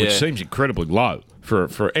 38.5, which seems incredibly low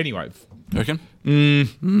for anyway. You reckon?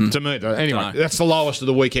 To me, though. Anyway, that's the lowest of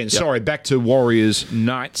the weekend. Yep. Sorry, back to Warriors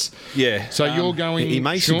Knights. Yeah. So you're going. He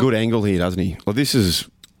makes a good angle here, doesn't he? Well, this is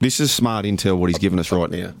smart intel. What he's given us right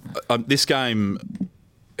now. This game,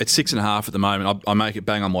 it's 6.5 at the moment. I make it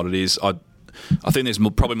bang on what it is. I think there's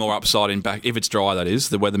probably more upside in back if it's dry. That is,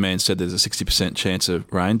 the weatherman said there's a 60% chance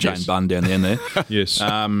of rain. Jane Bunn down the end there. Yes.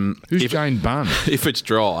 Who's Jane Bunn? If it's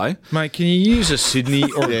dry, mate, can you use a Sydney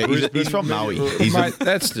or a Brisbane? He's from Maui. Mate,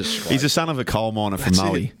 that's disgraceful. He's the son of a coal miner from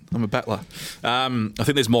Maui. I'm a battler. I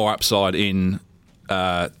think there's more upside in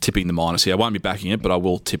tipping the minus here. I won't be backing it, but I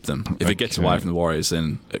will tip them. If it gets away from the Warriors,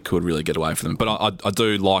 then it could really get away from them. But I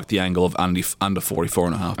do like the angle of under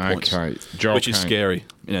 44.5 points, which is scary.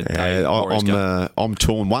 I'm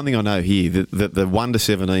torn. One thing I know here, that the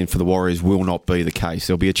 1-17 for the Warriors will not be the case.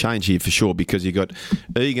 There'll be a change here for sure because you've got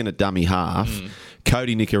Egan at dummy half,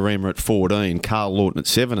 Cody Nikorima at 14, Carl Lawton at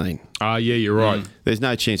 17. Yeah, you're right. There's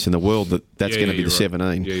no chance in the world that's going to be the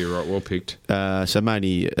 17. Yeah, you're right. Well picked. So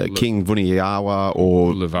maybe King Vuniyawa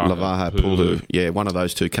or Lavaha Pulu. Yeah, one of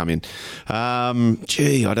those two come in. I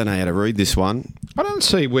don't know how to read this one. I don't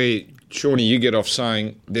see where, Shawnee, you get off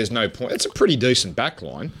saying there's no point. It's a pretty decent back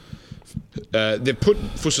line. They've put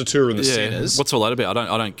Fusatura in the centres. What's all that about?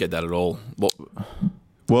 I don't get that at all.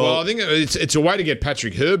 Well, I think it's a way to get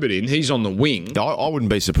Patrick Herbert in. He's on the wing. I wouldn't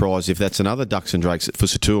be surprised if that's another Ducks and Drakes that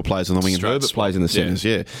Fusatua plays on the wing and Herbert plays in the centres.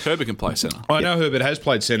 Yeah. Herbert can play centre. I know Herbert has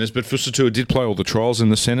played centres, but Fusatua did play all the trials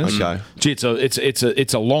in the centres. Okay. Gee,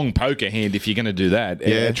 it's a long poker hand if you're going to do that.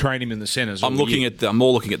 Yeah. Train him in the centres. I'm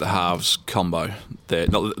more looking at the halves combo there.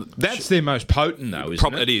 That's their most potent though,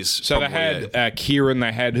 isn't it? It is. So they had Kieran.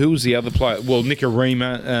 They had who was the other player? Well,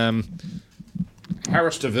 Nikorima.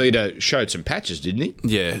 Harris DeVita showed some patches, didn't he?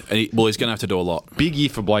 Yeah. And he's going to have to do a lot. Big year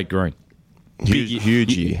for Blake Green.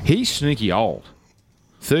 Huge year. He's sneaky old.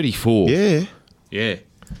 34. Yeah. Yeah.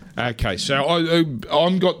 Okay, so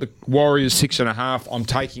I'm got the Warriors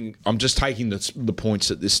 6.5. I'm just taking the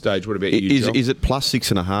points at this stage. What about you, Joel? Is it plus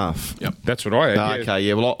 6.5? Yep, that's what I had. Okay,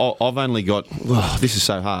 yeah. Well, I've only got. This is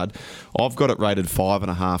so hard. I've got it rated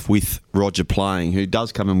 5.5 with Roger playing, who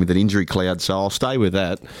does come in with an injury cloud. So I'll stay with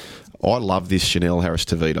that. I love this Chanel Harris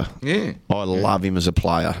Tavita. Yeah. I love him as a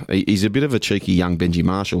player. He's a bit of a cheeky young Benji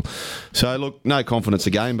Marshall. So, look, no confidence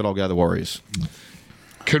again, but I'll go the Warriors.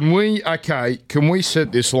 Can we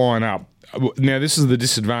set this line up? Now, this is the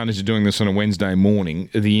disadvantage of doing this on a Wednesday morning,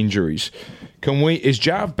 the injuries. Is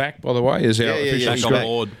Jarv back, by the way? Is our official back on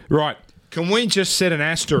board. Right. Can we just set an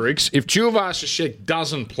asterisk? If Tuivasa-Sheck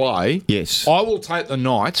doesn't play, yes, I will take the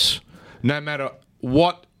Knights no matter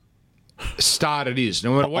what start it is.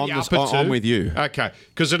 No matter what you're up at I'm with you. Okay.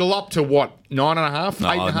 Because it'll up to what? 9.5?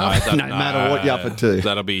 8.5? No matter what you're up at two.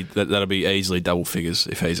 That'll be easily double figures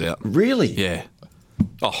if he's out. Really? Yeah.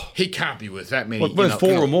 Oh, he can't be with that many. Well,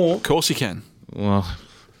 4 or more. Of course he can. Well,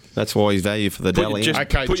 that's why he's valued for the Dally.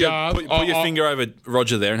 Okay, put your finger over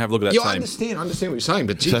Roger there and have a look at that team. I understand what you're saying.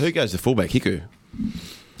 But so who goes to fullback? Hiku?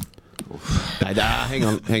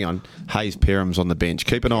 Hang on. Hayes Perham's on the bench.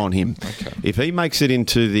 Keep an eye on him. Okay. If he makes it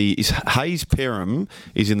into Hayes Perham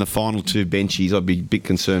is in the final two benchies, I'd be a bit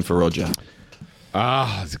concerned for Roger.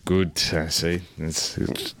 It's good. See, it's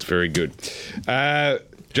very good.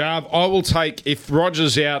 Jarv, I will take, if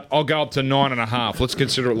Roger's out, I'll go up to 9.5. Let's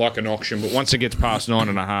consider it like an auction, but once it gets past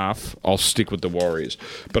 9.5, I'll stick with the Warriors.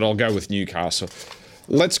 But I'll go with Newcastle.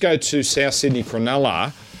 Let's go to South Sydney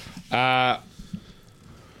Cronulla.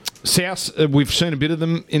 South, we've seen a bit of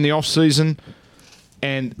them in the off-season,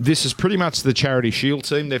 and this is pretty much the Charity Shield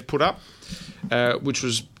team they've put up, which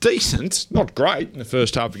was decent, not great, in the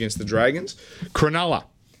first half against the Dragons. Cronulla.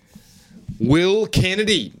 Will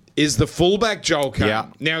Kennedy is the fullback, Joel Kane. Yeah.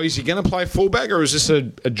 Now, is he going to play fullback, or is this a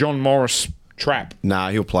John Morris trap? No,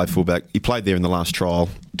 he'll play fullback. He played there in the last trial.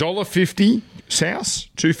 $1.50 South,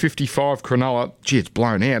 $2.55 Cronulla. Gee, it's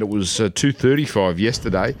blown out. It was $2.35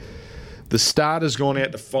 yesterday. The starter's gone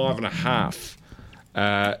out to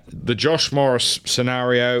 5.5. The Josh Morris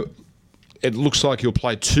scenario, it looks like he'll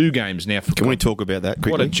play 2 games now. Can we talk about that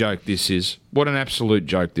quickly? What a joke this is. What an absolute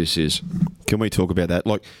joke this is. Can we talk about that?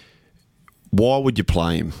 Like, why would you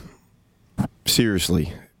play him?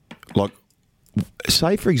 Seriously. Like,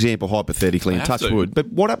 say, for example, hypothetically, and touch wood, but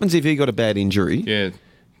what happens if he got a bad injury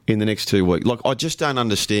in the next 2 weeks? Like, I just don't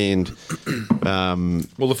understand.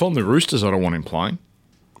 Well, if I'm the Roosters, I don't want him playing.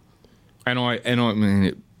 And I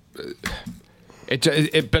mean,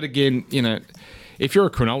 but again, you know, if you're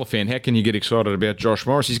a Cronulla fan, how can you get excited about Josh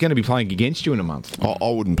Morris? He's going to be playing against you in a month. I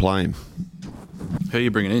wouldn't play him. Who are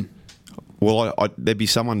you bringing in? Well, there'd be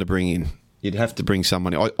someone to bring in. You'd have to bring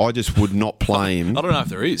someone. I just would not play him. I don't know if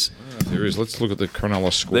there is. There is. Let's look at the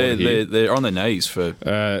Cronulla squad here. They're on their knees for.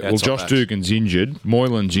 Well, Josh Dugan's injured.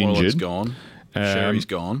 Moylan's injured. Gone. Sherry's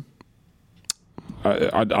gone.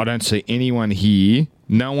 I don't see anyone here.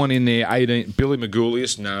 No one in there. 18. Billy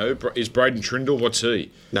Magoulias, no. Is Braden Trindle? What's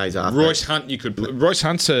he? No, he's after. Royce Hunt, you could. Royce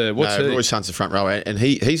Hunt's a. What's he? Royce Hunt's a front row, and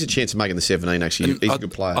he's a chance of making the 17. Actually, he's a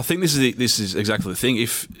good player. I think this is exactly the thing.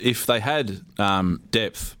 If they had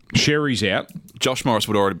depth, Sherry's out. Josh Morris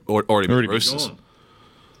would already be Roosters. Gone.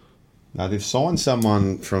 No, they've signed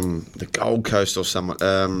someone from the Gold Coast or someone.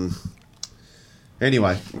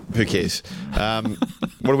 Anyway, who cares?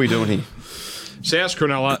 What are we doing here? South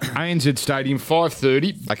Cronulla, ANZ Stadium,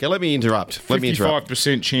 5:30. Okay, let me interrupt.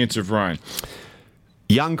 55% chance of rain.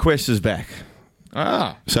 Young Quest is back.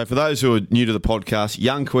 So for those who are new to the podcast,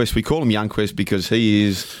 Young Quest, we call him Young Quest because he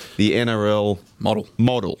is the NRL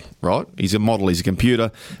model, right? He's a model. He's a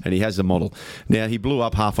computer, and he has the model. Now, he blew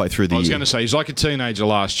up halfway through the year. I was going to say, he's like a teenager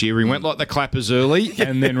last year. He went like the clappers early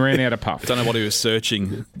and then ran out of puff. I don't know what he was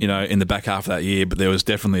searching, in the back half of that year, but there was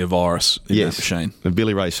definitely a virus in that machine. The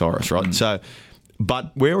Billy Ray Cyrus, right? So,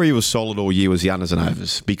 but where he was solid all year was the unders and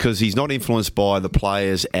overs because he's not influenced by the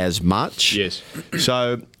players as much. Yes.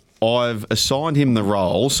 So I've assigned him the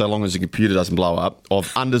role, so long as the computer doesn't blow up, of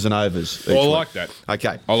unders and overs. Well, I like that.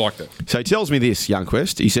 Okay. I like that. So he tells me this, Young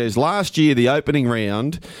Quest. He says, last year, the opening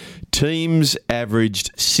round, teams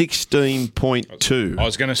averaged 16.2. I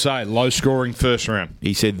was going to say, low-scoring first round.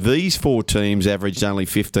 He said, these 4 teams averaged only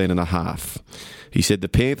 15.5. He said, the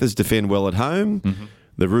Panthers defend well at home. Mm-hmm.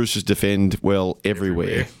 The Roosters defend well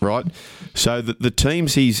everywhere, right? So the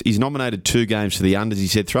teams, he's nominated 2 games for the unders. He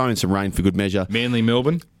said, throw in some rain for good measure. Manly,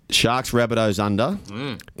 Melbourne. Sharks, Rabbitohs under.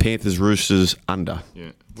 Panthers, Roosters under.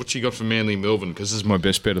 Yeah. What's he got for Manly, Melbourne? Because this is my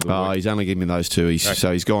best bet of the week. Oh, he's only given me those 2.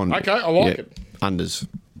 So he's gone. Okay, I like it. Unders.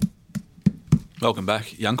 Welcome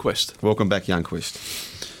back, Young Quest. Welcome back, Young Quest.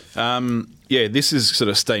 This is sort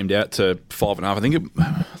of steamed out to 5.5. I think it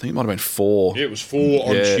might have been 4. Yeah, it was 4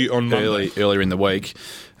 on Monday. Earlier in the week.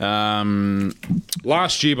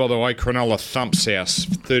 Last year, by the way, Cronulla thumped South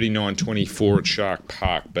 39-24 at Shark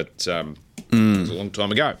Park, but it was a long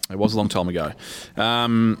time ago. It was a long time ago.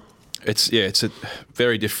 It's a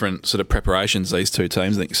very different sort of preparations, these 2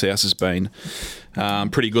 teams. I think South has been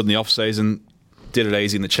pretty good in the off-season. Did it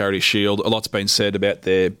easy in the Charity Shield. A lot's been said about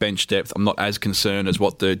their bench depth. I'm not as concerned as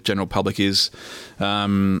what the general public is.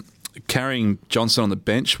 Carrying Johnson on the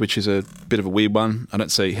bench, which is a bit of a weird one. I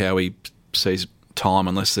don't see how he sees time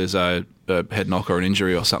unless there's a head knock or an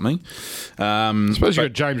injury or something. I suppose you've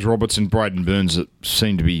got James Roberts and Braden Burns that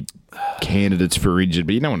seem to be candidates for injured,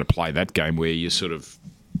 but you don't want to play that game where you're sort of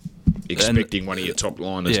expecting one of your top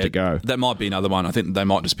liners to go. That might be another one. I think they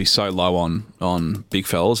might just be so low on big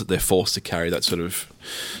fellas that they're forced to carry that sort of,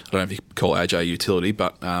 I don't know if you call AJ utility,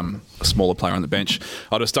 but a smaller player on the bench.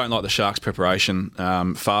 I just don't like the Sharks' preparation.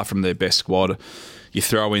 Far from their best squad. You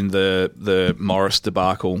throw in the Morris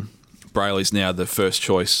debacle. Brayley's now the first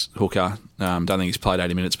choice hooker. Don't think he's played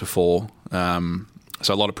 80 minutes before. So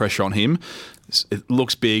a lot of pressure on him. It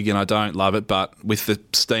looks big and I don't love it, but with the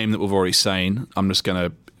steam that we've already seen, I'm just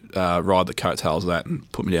going to ride the coattails of that and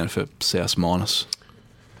put me down for South minus.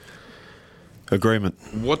 Agreement.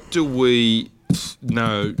 What do we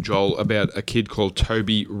know, Joel, about a kid called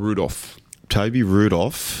Toby Rudolph? Toby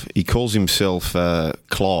Rudolph, he calls himself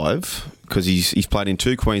Clive because he's played in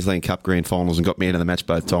 2 Queensland Cup grand finals and got man of the match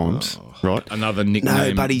both times. Right? Another nickname.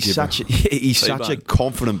 No, but he's such a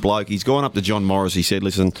confident bloke. He's gone up to John Morris. He said,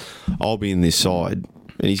 "Listen, I'll be in this side."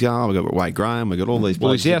 And he's going, we've got Wade Graham, we've got all these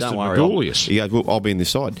blokes. Well, he's ousted Magoulias. He goes, well, I'll be in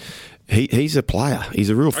this side. He's a player.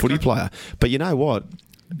 He's a real footy player. But you know what?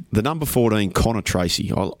 The number 14, Connor Tracy.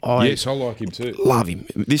 Yes, I like him too. Love him.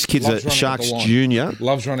 This kid's a Sharks junior.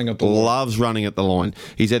 Loves running at the line. Loves running at the line.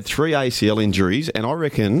 He's had 3 ACL injuries, and I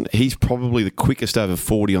reckon he's probably the quickest over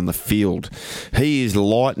 40 on the field. He is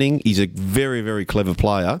lightning. He's a very, very clever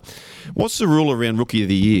player. What's the rule around Rookie of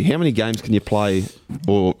the Year? How many games can you play,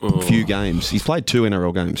 or few games? He's played 2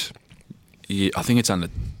 NRL games. Yeah, I think it's under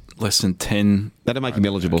less than 10. That'll make him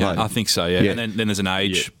eligible, hey? I think so, yeah. And then there's an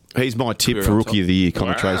age. Yeah. He's my tip for Rookie of the Year,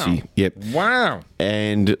 Connor Tracy. Yep. Wow.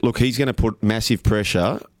 And look, he's going to put massive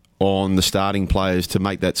pressure on the starting players to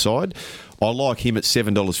make that side. I like him at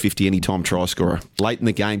 $7.50 anytime try scorer. Late in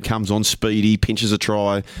the game, comes on speedy, pinches a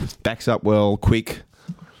try, backs up well, quick.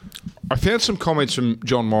 I found some comments from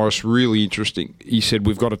John Morris really interesting. He said,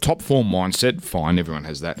 we've got a top form mindset. Fine, everyone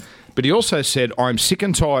has that. But he also said, I'm sick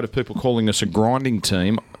and tired of people calling us a grinding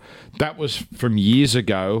team. That was from years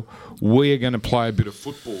ago. We are going to play a bit of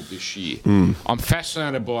football this year. I'm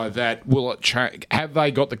fascinated by that. Will it have they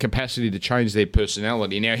got the capacity to change their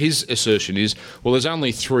personality? Now, his assertion is, well, there's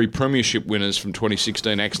only 3 premiership winners from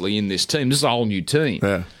 2016 actually in this team. This is a whole new team.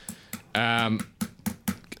 Yeah.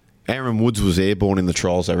 Aaron Woods was airborne in the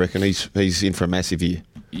trials, I reckon. He's in for a massive year.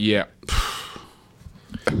 Yeah.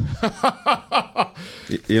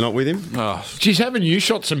 You're not with him? Oh, Geez, haven't you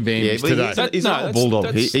shot some bandies today? He's not a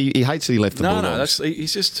bulldog. He hates that he left the Bulldogs.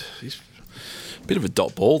 he's a bit of a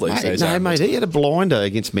dot ball these days. No, mate, he had a blinder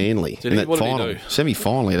against Manly in that final.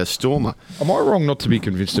 Semi-final, he had a stormer. Am I wrong not to be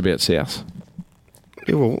convinced about South?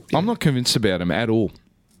 Yeah, well, I'm not convinced about them at all.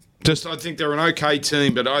 Just, I think they're an okay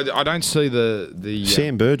team, but I don't see the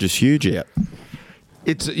Sam Burgess huge out.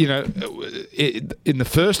 It's, in the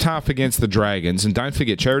first half against the Dragons, and don't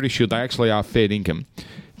forget, Charity Shield, they actually are fair income.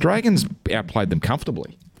 Dragons outplayed them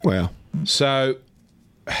comfortably. Wow. So,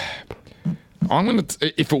 I'm going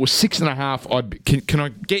to, if it was 6.5, can I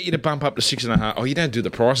get you to bump up to 6.5? Oh, you don't do the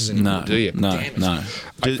prices anymore, do you? No.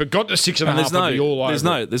 I forgot the 6.5 would be all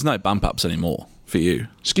over. There's no bump ups anymore for you.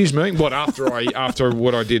 Excuse me, what, after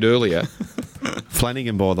what I did earlier?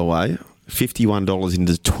 Flanagan, by the way, $51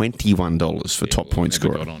 into $21 for top point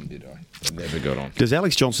scorer. Never got on, did I? Never got on. Does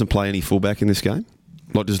Alex Johnson play any fullback in this game?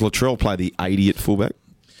 Like, does Latrell play the 80 at fullback?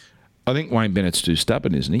 I think Wayne Bennett's too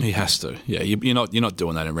stubborn, isn't he? He has to. Yeah, you're not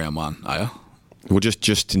doing that in round 1, are you? Well,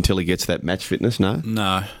 just until he gets that match fitness, no?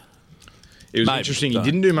 No. It was interesting. He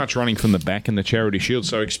didn't do much running from the back in the Charity Shield,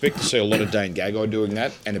 so I expect to see a lot of Dane Gagai doing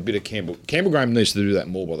that and a bit of Campbell. Campbell Graham needs to do that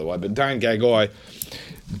more, by the way, but Dane Gagai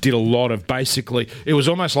did a lot of basically... It was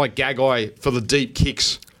almost like Gagai, for the deep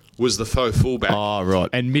kicks, was the faux fullback. Oh, right.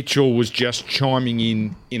 And Mitchell was just chiming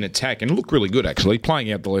in attack and looked really good, actually,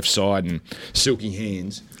 playing out the left side and silky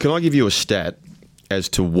hands. Can I give you a stat as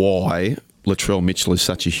to why Latrell Mitchell is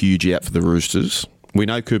such a huge out for the Roosters? We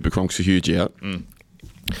know Cooper Cronk's a huge out. Do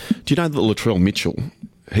you know that Latrell Mitchell,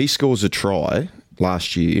 he scores a try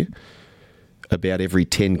last year about every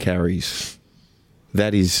 10 carries?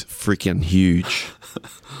 That is freaking huge.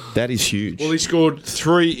 That is huge. Well, he scored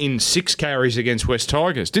 3 in 6 carries against West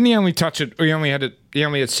Tigers. Didn't he only touch it? He only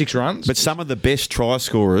had 6 runs. But some of the best try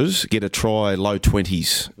scorers get a try low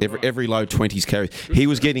 20s. Every low 20s carries. He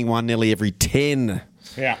was getting one nearly every 10.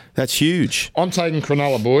 Yeah. That's huge. I'm taking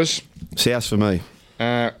Cronulla, boys. South for me.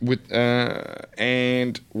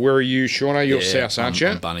 And where are you, Shauna? You're South, aren't you?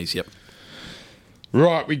 I'm Bunnies, yep.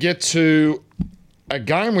 Right, we get to a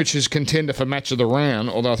game which is contender for match of the round,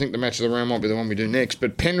 although I think the match of the round might be the one we do next.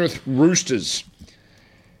 But Penrith Roosters,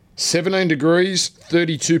 17 degrees,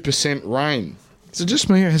 32% rain. Is it just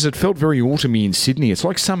me, or has it felt very autumny in Sydney? It's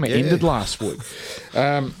like summer ended last week.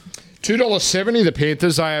 $2.70, the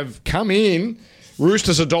Panthers. They have come in.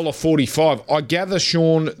 Roosters $1.45. I gather,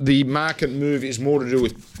 Sean, the market move is more to do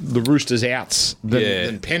with the Roosters outs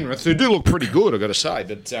than Penrith, who do look pretty good, I've got to say.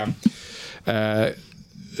 But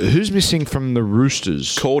who's missing from the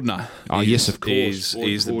Roosters? Cordner. Oh, yes, of course.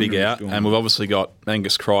 He's the big out. And we've obviously got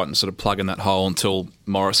Angus Crichton sort of plugging that hole until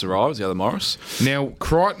Morris arrives, the other Morris. Now,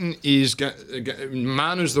 Crichton is...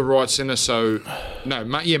 Manu's the right centre, so... No,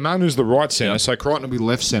 Manu's the right centre, so Crichton will be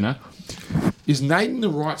left centre. Is Naden the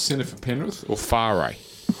right centre for Penrith or Farray?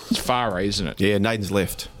 It's Farray, isn't it? Yeah, Naden's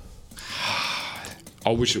left.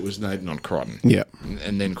 I wish it was Naden on Crichton. Yeah.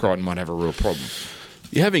 And then Crichton might have a real problem.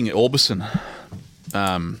 You're having Orbison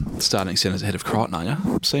starting centres ahead of Crichton, aren't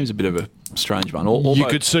you? Seems a bit of a strange one. You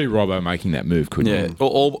could see Robbo making that move, couldn't you? Yeah.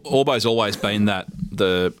 Orbo's always been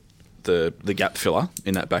the gap filler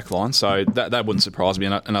in that back line, so that wouldn't surprise me,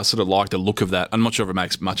 and I sort of like the look of that. I'm not sure if it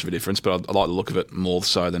makes much of a difference, but I like the look of it more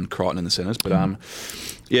so than Crichton in the centres. But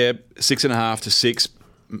 6.5 to 6,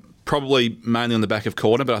 probably mainly on the back of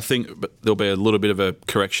Cordner, but I think there'll be a little bit of a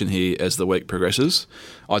correction here as the week progresses.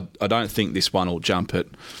 I don't think this one will jump at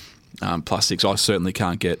 +6. I certainly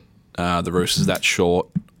can't get the Roosters that short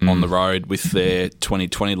on the road with their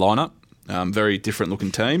 2020 lineup. Very different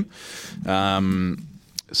looking team.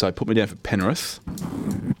 So put me down for Penrith,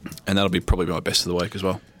 and that'll be probably my best of the week as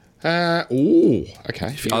well.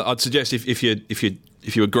 Okay. I'd suggest if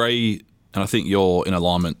you agree, and I think you're in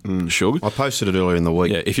alignment, Shug. I posted it earlier in the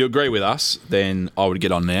week. Yeah, if you agree with us, then I would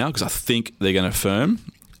get on now because I think they're going to firm.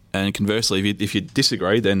 And conversely, if you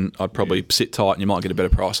disagree, then I'd probably sit tight and you might get a better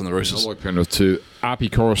price on the Roosters. I like Penrith too.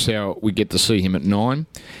 Arpi Coruscant, we get to see him at 9.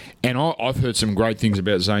 And I've heard some great things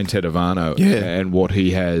about Zane Tedovano and what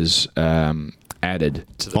he has added.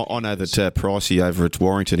 I know that Pricey over at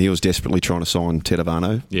Warrington, he was desperately trying to sign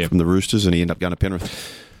Tedovano from the Roosters, and he ended up going to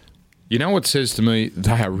Penrith. You know what says to me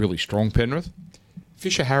they are really strong, Penrith?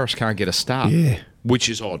 Fisher Harris can't get a start, which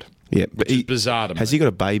is odd. Yeah, but it's bizarre to me. Has he got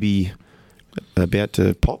a baby about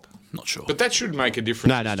to pop? Not sure. But that should make a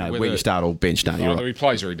difference. No. Where you start or bench, no. Either he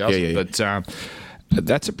plays or he doesn't. Yeah. But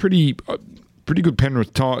that's a pretty good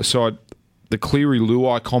Penrith side. The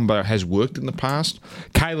Cleary-Luai combo has worked in the past.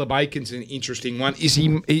 Caleb Aiken's an interesting one.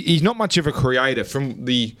 He's not much of a creator from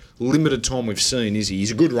the limited time we've seen, is he?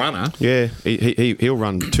 He's a good runner. Yeah, he'll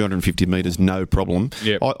run 250 metres, no problem.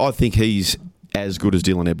 Yep. I think he's as good as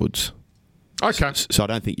Dylan Edwards. Okay. So I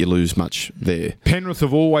don't think you lose much there. Penrith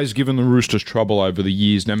have always given the Roosters trouble over the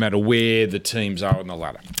years, no matter where the teams are on the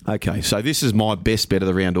ladder. Okay, so this is my best bet of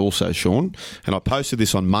the round also, Sean. And I posted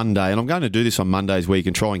this on Monday, and I'm going to do this on Mondays where you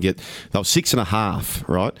can try and get... They were 6.5,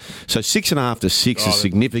 right? So 6.5 to 6 is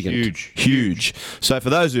significant. Huge. So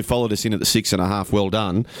for those who followed us in at the 6.5, well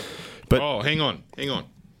done. But hang on.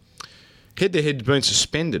 Head-to-head's been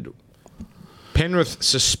suspended. Penrith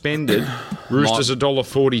suspended. Roosters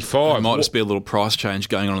 $1.45. There might just be a little price change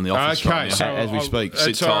going on in the office right now. So as we speak.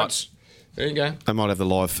 Sit tight. There you go. They might have the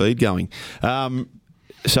live feed going.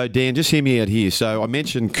 So, Dan, just hear me out here. So, I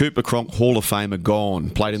mentioned Cooper Cronk, Hall of Famer,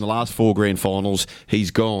 gone. Played in the last 4 grand finals.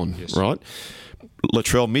 He's gone, right?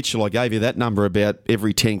 Latrell Mitchell, I gave you that number about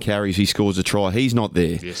every 10 carries he scores a try. He's not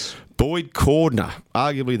there. Yes. Boyd Cordner,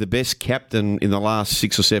 arguably the best captain in the last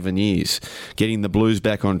 6 or 7 years, getting the Blues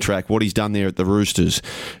back on track. What he's done there at the Roosters.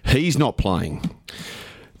 He's not playing.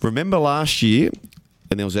 Remember last year,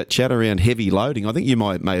 and there was that chat around heavy loading. I think you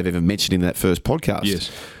may have even mentioned in that first podcast. Yes.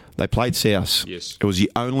 They played South. Yes. It was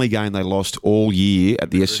the only game they lost all year at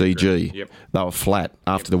the SCG. Yep. They were flat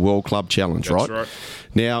after the World Club Challenge, That's right.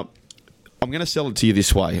 Now, I'm going to sell it to you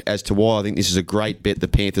this way as to why I think this is a great bet, the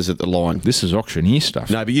Panthers at the line. This is auctioneer stuff.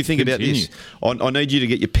 No, but you think about this. I need you to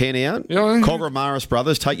get your pen out. Yeah. Cogramaris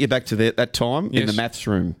Brothers, take you back to that time in the maths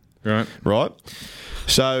room. Right?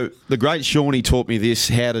 So the great Shawnee taught me this,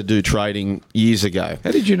 how to do trading years ago. How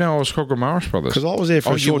did you know I was Cogramaris Brothers? Because I was there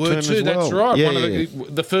for a short term as well. That's right. Yeah, One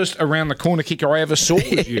of the first around the corner kicker I ever saw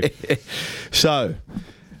was you. So...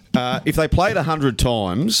 if they played 100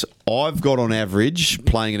 times, I've got on average,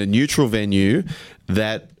 playing in a neutral venue,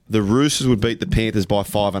 that the Roosters would beat the Panthers by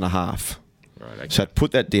 5.5. Right, okay. So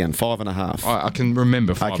put that down, 5.5. I can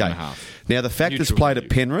remember 5.5. Now, the fact it's played at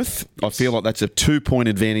Penrith, I feel like that's a 2-point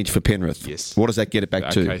advantage for Penrith. Yes. What does that get it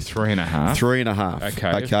back to? Okay, 3.5.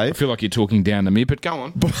 3.5. Okay. I feel like you're talking down to me, but go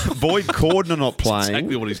on. Boyd Cordner not playing. That's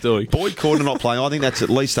exactly what he's doing. Boyd Cordner not playing. I think that's at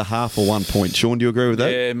least a half or 1 point. Sean, do you agree with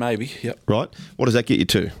that? Yeah, maybe. Yep. Right. What does that get you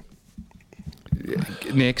to?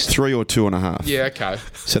 Next. 3 or 2.5. Yeah, okay.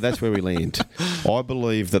 So that's where we land. I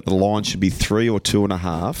believe that the line should be 3 or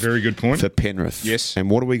 2.5. Very good point. For Penrith. Yes. And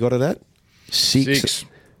what do we got at that? 6.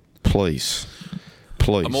 Please.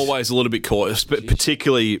 I'm always a little bit cautious, but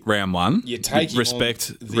particularly round 1. You're taking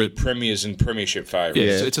respect the premiers and premiership favourites.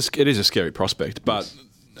 Yeah, it is a scary prospect, but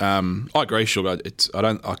I agree, Sugar.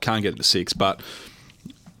 I can't get it to 6, but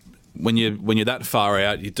when you're that far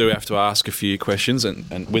out, you do have to ask a few questions,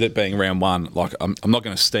 and with it being round 1, like I'm not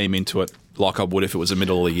going to steam into it like I would if it was the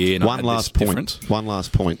middle of the year. And One last point.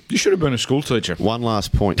 You should have been a school teacher. One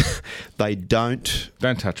last point. They don't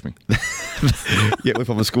touch me. Yeah, if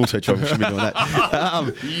I'm a school teacher, I should be doing that.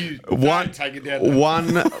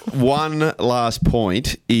 One last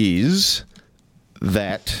point is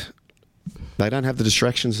that they don't have the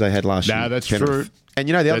distractions they had last year. No, that's true. And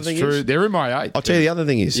you know the other thing is... They're in my 8. I'll tell you the other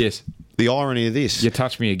thing is... Yes. The irony of this... You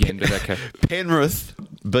touched me again, but okay. Penrith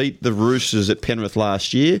beat the Roosters at Penrith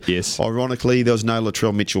last year. Yes. Ironically, there was no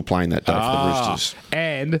Latrell Mitchell playing that day for the Roosters.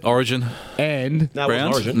 And... Origin. And... No, it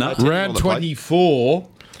wasn't Origin. No. Round 24...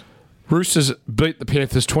 Roosters beat the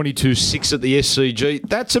Panthers 22-6 at the SCG.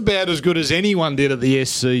 That's about as good as anyone did at the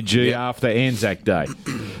SCG after Anzac Day.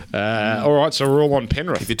 All right, so we're all on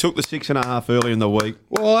Penrith. If you took the 6.5 earlier in the week...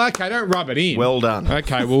 Well, okay, don't rub it in. Well done.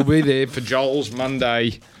 Okay, we'll be there for Joel's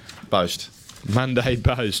Monday boast.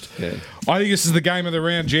 Yeah. I think this is the game of the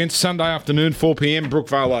round, gents. Sunday afternoon, 4 p.m,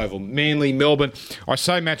 Brookvale Oval. Manly, Melbourne. I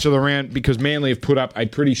say match of the round because Manly have put up a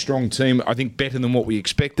pretty strong team. I think better than what we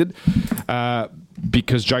expected.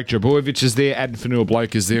 Because Jake Jabojevic is there, Adam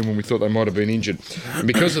Fanua-Blake is there when we thought they might have been injured. And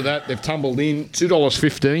because of that, they've tumbled in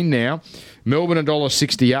 $2.15 now. Melbourne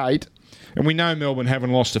 $1.68. And we know Melbourne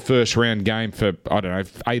haven't lost a first round game for,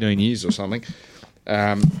 18 years or something.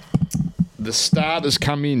 The start has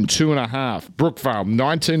come in 2.5. Brookvale,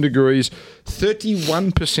 19 degrees,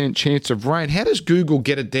 31% chance of rain. How does Google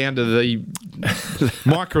get it down to the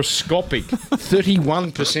microscopic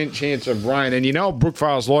 31% chance of rain? And you know what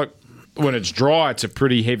Brookvale's like when it's dry, it's a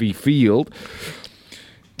pretty heavy field.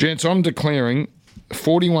 Gents, I'm declaring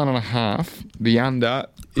 41.5. The under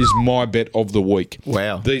is my bet of the week.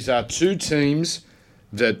 Wow. These are two teams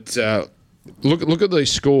that... Look at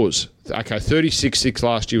these scores. Okay, 36-6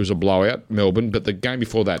 last year was a blowout, Melbourne, but the game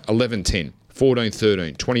before that, 11-10,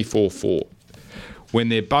 14-13, 24-4. When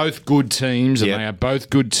they're both good teams, and they are both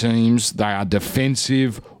good teams, they are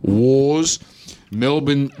defensive wars.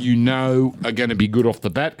 Melbourne, are going to be good off the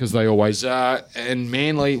bat because they always are, and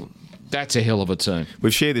Manly, that's a hell of a team.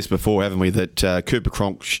 We've shared this before, haven't we, that Cooper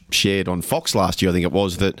Cronk shared on Fox last year, I think it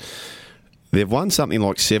was, that they've won something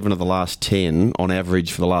like 7 of the last 10 on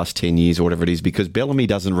average for the last 10 years or whatever it is, because Bellamy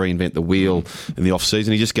doesn't reinvent the wheel in the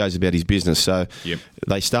off-season. He just goes about his business. So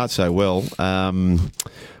they start so well.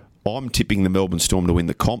 I'm tipping the Melbourne Storm to win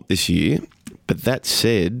the comp this year. But that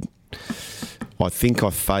said, I think I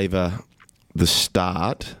favour the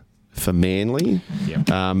start for Manly.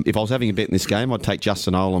 If I was having a bet in this game, I'd take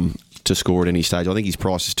Justin Olam to score at any stage. I think his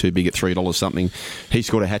price is too big at $3 something. He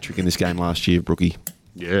scored a hat-trick in this game last year, Brookie.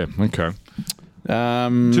 Yeah, okay.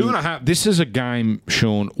 2.5. This is a game,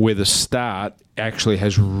 Sean, where the start actually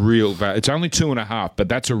has real value. It's only 2.5, but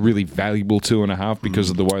that's a really valuable 2.5 because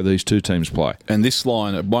of the way these two teams play. And this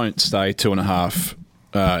line, it won't stay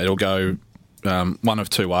 2.5. It'll go one of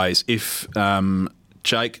two ways. If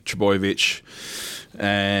Jake Trbojevic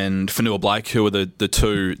and Fanua Blake, who are the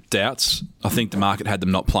two doubts, I think the market had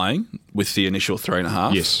them not playing with the initial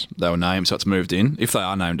 3.5. Yes. They were named, so it's moved in. If they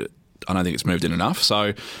are named, I don't think it's moved in enough.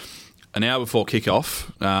 So an hour before kickoff,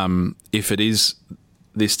 if it is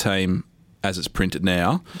this team as it's printed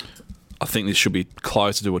now, I think this should be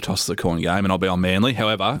closer to a toss of the coin game, and I'll be on Manly.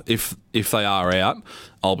 However, if they are out,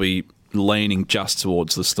 I'll be leaning just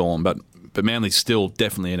towards the Storm. But Manly's still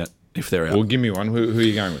definitely in it if they're out. Well, give me one. Who are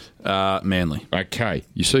you going with? Manly. Okay.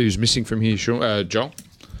 You see who's missing from here, Sean, Joel?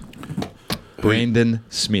 Brandon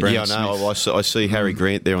Smith. I know. I see Harry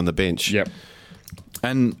Grant there on the bench. Yep.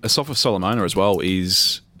 And Asafa Solomona as well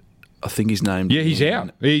is, I think he's named. Yeah, he's out.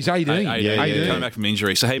 He's 18. 18. Coming back from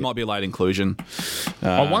injury, so he might be a late inclusion.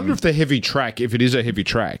 I wonder if the heavy track, if it is a heavy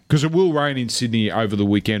track, because it will rain in Sydney over the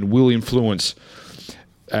weekend, will influence.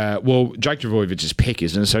 Jake Trbojevic's pec,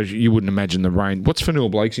 isn't it? So you wouldn't imagine the rain. What's Fanua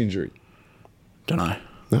Blake's injury? Don't know.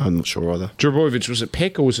 No, I'm not sure either. Trbojevic, was it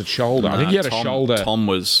pec or was it shoulder? I think he had a shoulder. Tom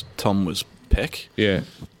was pec. Yeah.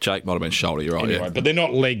 Jake might have been shoulder, you're right. Anyway, yeah. but they're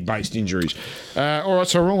not leg-based injuries. All right,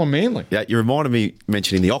 so we're all on Manly. Yeah, you reminded me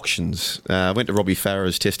mentioning the auctions. I went to Robbie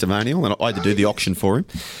Farah's testimonial, and I had to do the auction for him.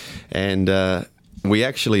 And we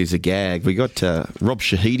actually, as a gag, we got Rob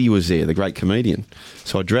Shahidi was there, the great comedian.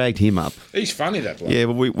 So I dragged him up. He's funny, that bloke. Yeah,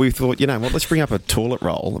 well, we thought, you know what, let's bring up a toilet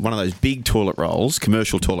roll, one of those big toilet rolls,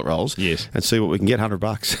 commercial toilet rolls, yes, and see what we can get.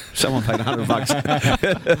 $100. Someone paid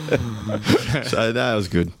 $100. So that was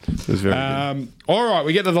good. It was very good. All right,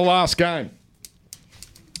 we get to the last game.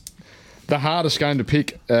 The hardest game to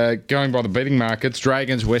pick, going by the betting markets,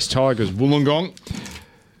 Dragons, West Tigers, Wollongong.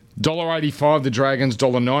 $1.85 the Dragons,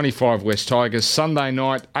 $1.95 West Tigers. Sunday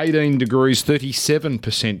night, 18 degrees,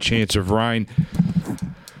 37% chance of rain.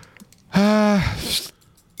 How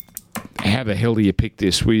the hell do you pick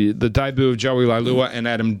this? The debut of Joey Leilua and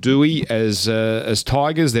Adam Dewey as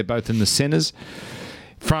Tigers. They're both in the centres.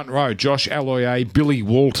 Front row, Josh Aloiai, Billy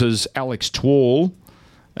Walters, Alex Twall.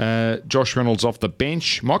 Josh Reynolds off the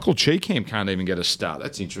bench. Michael Cheekham can't even get a start.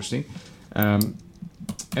 That's interesting.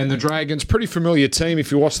 And the Dragons, pretty familiar team. If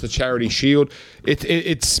you watch the Charity Shield,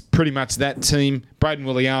 it's pretty much that team. Braden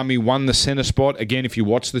Williami won the centre spot. Again, if you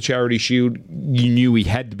watch the Charity Shield, you knew he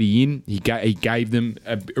had to be in. He gave them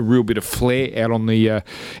a real bit of flair out in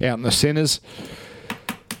the centres.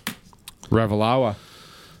 Ravalawa.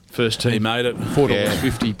 First team. He made it.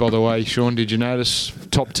 $4.50, by the way, Sean. Did you notice?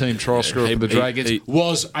 Top team try scorer for the Dragons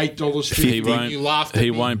was $8.50. You laughed at me.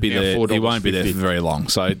 He won't be there. He won't be there for very long.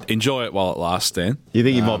 So enjoy it while it lasts, Dan. You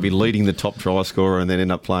think he might be leading the top try scorer and then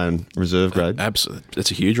end up playing reserve grade? Absolutely.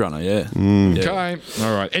 That's a huge runner, yeah. Okay.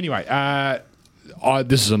 All right. Anyway,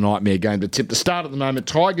 this is a nightmare game to tip. The start at the moment,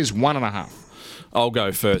 Tigers 1.5. I'll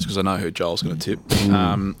go first because I know who Joel's going to tip.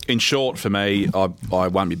 In short, for me, I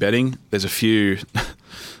won't be betting. There's a few...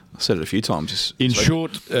 I've said it a few times. In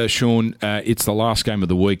short, Sean, it's the last game of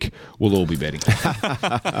the week. We'll all be betting.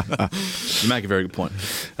 You make a very good point.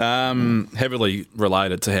 Heavily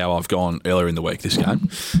related to how I've gone earlier in the week this game.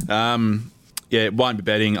 Won't be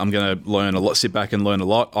betting. I'm going to learn a lot. Sit back and learn a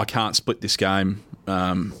lot. I can't split this game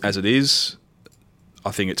as it is.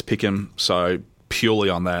 I think it's Pickham. So purely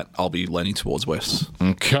on that, I'll be leaning towards West.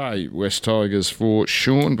 Okay, West Tigers for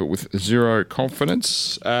Sean, but with zero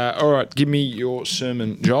confidence. All right, give me your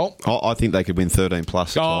sermon, Joel. I think they could win 13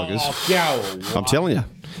 plus, the Tigers. I'm telling you.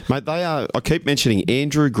 Mate, they are. I keep mentioning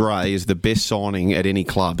Andrew Gray is the best signing at any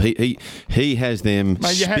club. He has them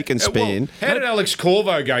spick and span. How did Alex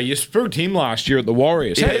Corvo go? You spooked him last year at the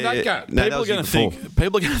Warriors. How did that go? No, People are going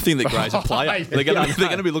to think that Gray's a player. They're going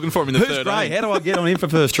to be looking for him in the Who's 13. Gray? How do I get on him for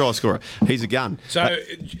first try scorer? He's a gun. So,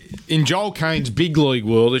 in Joel Kane's big league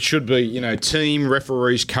world, it should be team,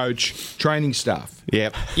 referees, coach, training staff.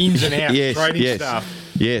 Yep. Ins and outs, training yes. staff.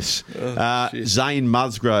 Yes. Zane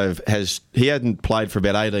Musgrove he hadn't played for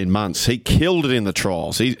about 18 months. He killed it in the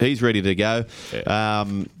trials. He's ready to go. Yeah.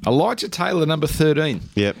 Elijah Taylor, number 13.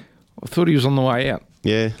 Yep. I thought he was on the way out.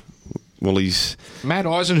 Yeah. Well, he's... Matt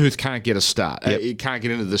Eisenhuth can't get a start. Yep. He can't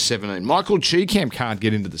get into the 17. Michael Cheekham can't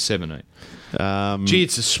get into the 17.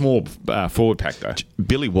 It's a small forward pack, though.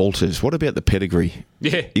 Billy Walters. What about the pedigree?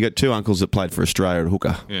 Yeah. You got two uncles that played for Australia at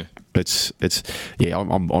hooker. Yeah.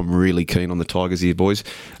 I'm really keen on the Tigers here, boys.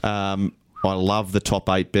 I love the top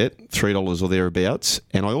 8 bet, $3 or thereabouts,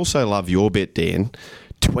 and I also love your bet, Dan,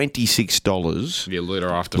 $26. Yeah, leader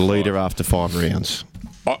after 5 rounds.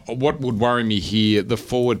 What would worry me here? The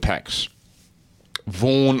forward packs.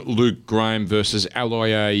 Vaughan, Luke, Graham versus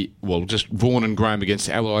Aloy. Well, just Vaughan and Graham against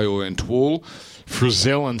Aloy and Twall.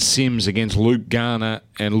 Frizzell and Sims against Luke Garner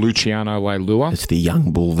and Luciano Leilua. It's the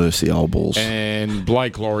young bull versus the old bulls. And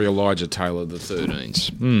Blake Laurie, Elijah Taylor, the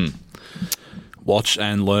 13s. Watch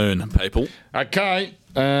and learn, people. Okay.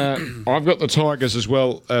 I've got the Tigers as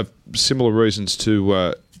well. Similar reasons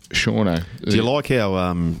to Shauno. Do you like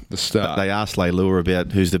how the start? They asked Leilua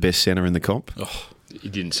about who's the best centre in the comp? Oh, he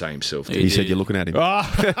didn't say himself. He said you're looking at him.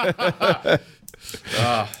 I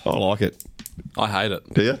like it. I hate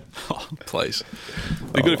it. Do you? Oh, please.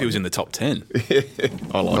 It'd be good if he was in the top 10. I like it.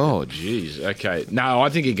 Oh, jeez. Okay. No, I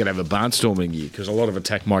think he could have a barnstorming year because a lot of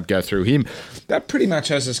attack might go through him. That pretty much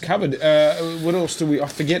has us covered. What else do we... I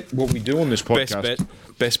forget what we do on this podcast.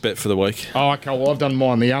 Best bet for the week. Oh, okay. Well, I've done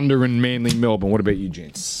mine. The under in Manly, Melbourne. What about you,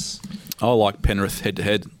 gents? I like Penrith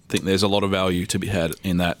head-to-head. I think there's a lot of value to be had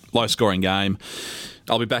in that low-scoring game.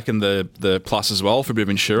 I'll be back in the plus as well for a bit of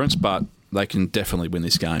insurance, but they can definitely win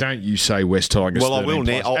this game. Don't you say West Tigers. Well, I will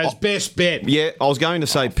now. As best bet. Yeah, I was going to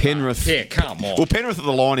say Penrith. Yeah, come on. Well, Penrith at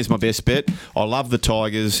the line is my best bet. I love the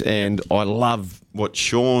Tigers, and I love what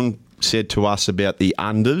Sean said to us about the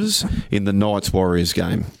unders in the Knights-Warriors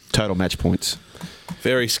game. Total match points.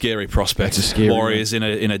 Very scary prospect. That's a scary Warriors in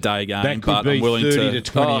a day game. That could but be I'm willing 30 to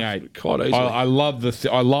 28. Quite easily. I love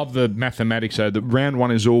the mathematics. So the round one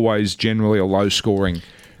is always generally a low scoring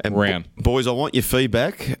round. Boys, I want your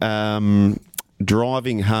feedback.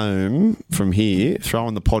 Driving home from here, throw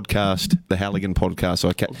on the podcast, the Halligan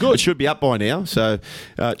podcast. Good. It should be up by now, so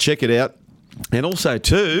check it out. And also,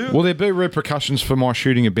 too... Will there be repercussions for my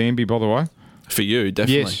shooting a Bambi, by the way? For you,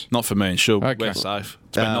 definitely. Yes. Not for me and Shug. Okay. We're safe.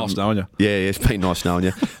 It's been nice knowing you. Yeah, it's been nice knowing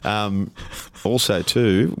you. Also,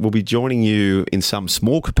 too, we'll be joining you in some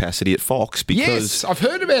small capacity at Fox because... Yes, I've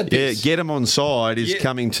heard about this. Yeah, Get 'Em On Side is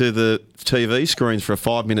coming to the TV screens for a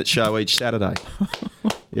 5-minute show each Saturday.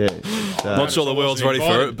 Yeah. Not sure the world's ready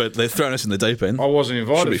for it, but they're throwing us in the deep end. I wasn't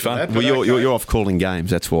invited. Should be fun. That, well, you're off calling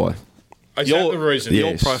games, that's why. Is that the reason?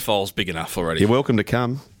 Your profile's big enough already. You're welcome to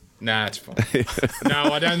come. Nah, it's fine.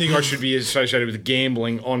 No, I don't think I should be associated with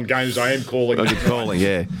gambling on games I am calling.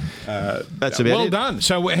 Yeah. That's about well it. done.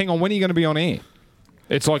 So hang on, when are you going to be on air?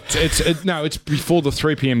 It's like it's before the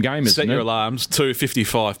 3 p.m. game. Set your alarms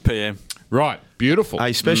 2:55 p.m. Right, beautiful.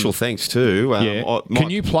 A special thanks to. Can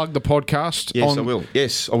you plug the podcast? Yes, I will.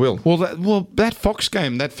 Yes, I will. Well, that Fox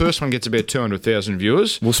game, that first one gets about 200,000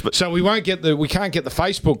 viewers. So we can't get the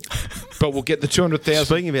Facebook, but we'll get the 200,000.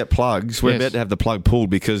 Speaking about plugs, we're about to have the plug pulled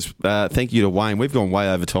because thank you to Wayne. We've gone way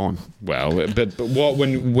over time. Well, but what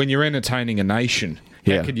when you're entertaining a nation?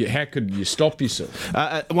 How could you stop yourself?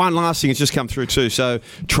 One last thing has just come through too. So,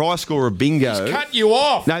 try scorer bingo. He's cut you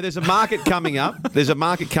off. No, there's a market coming up. Yes.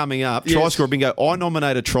 Try scorer bingo. I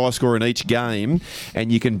nominate a try scorer in each game,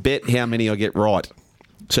 and you can bet how many I get right.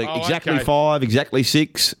 So exactly 5, exactly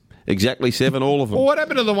 6, exactly 7, all of them. Well, what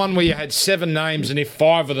happened to the one where you had 7 names and if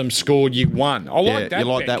 5 of them scored, you won? I like that. You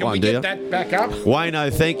like that one, do you? Can we get that back up?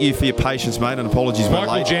 Wayno, thank you for your patience, mate, and apologies, mate.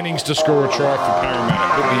 Michael Jennings to score a try for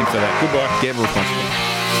Parramatta. Put me in for that. Goodbye. Gamble responsibly.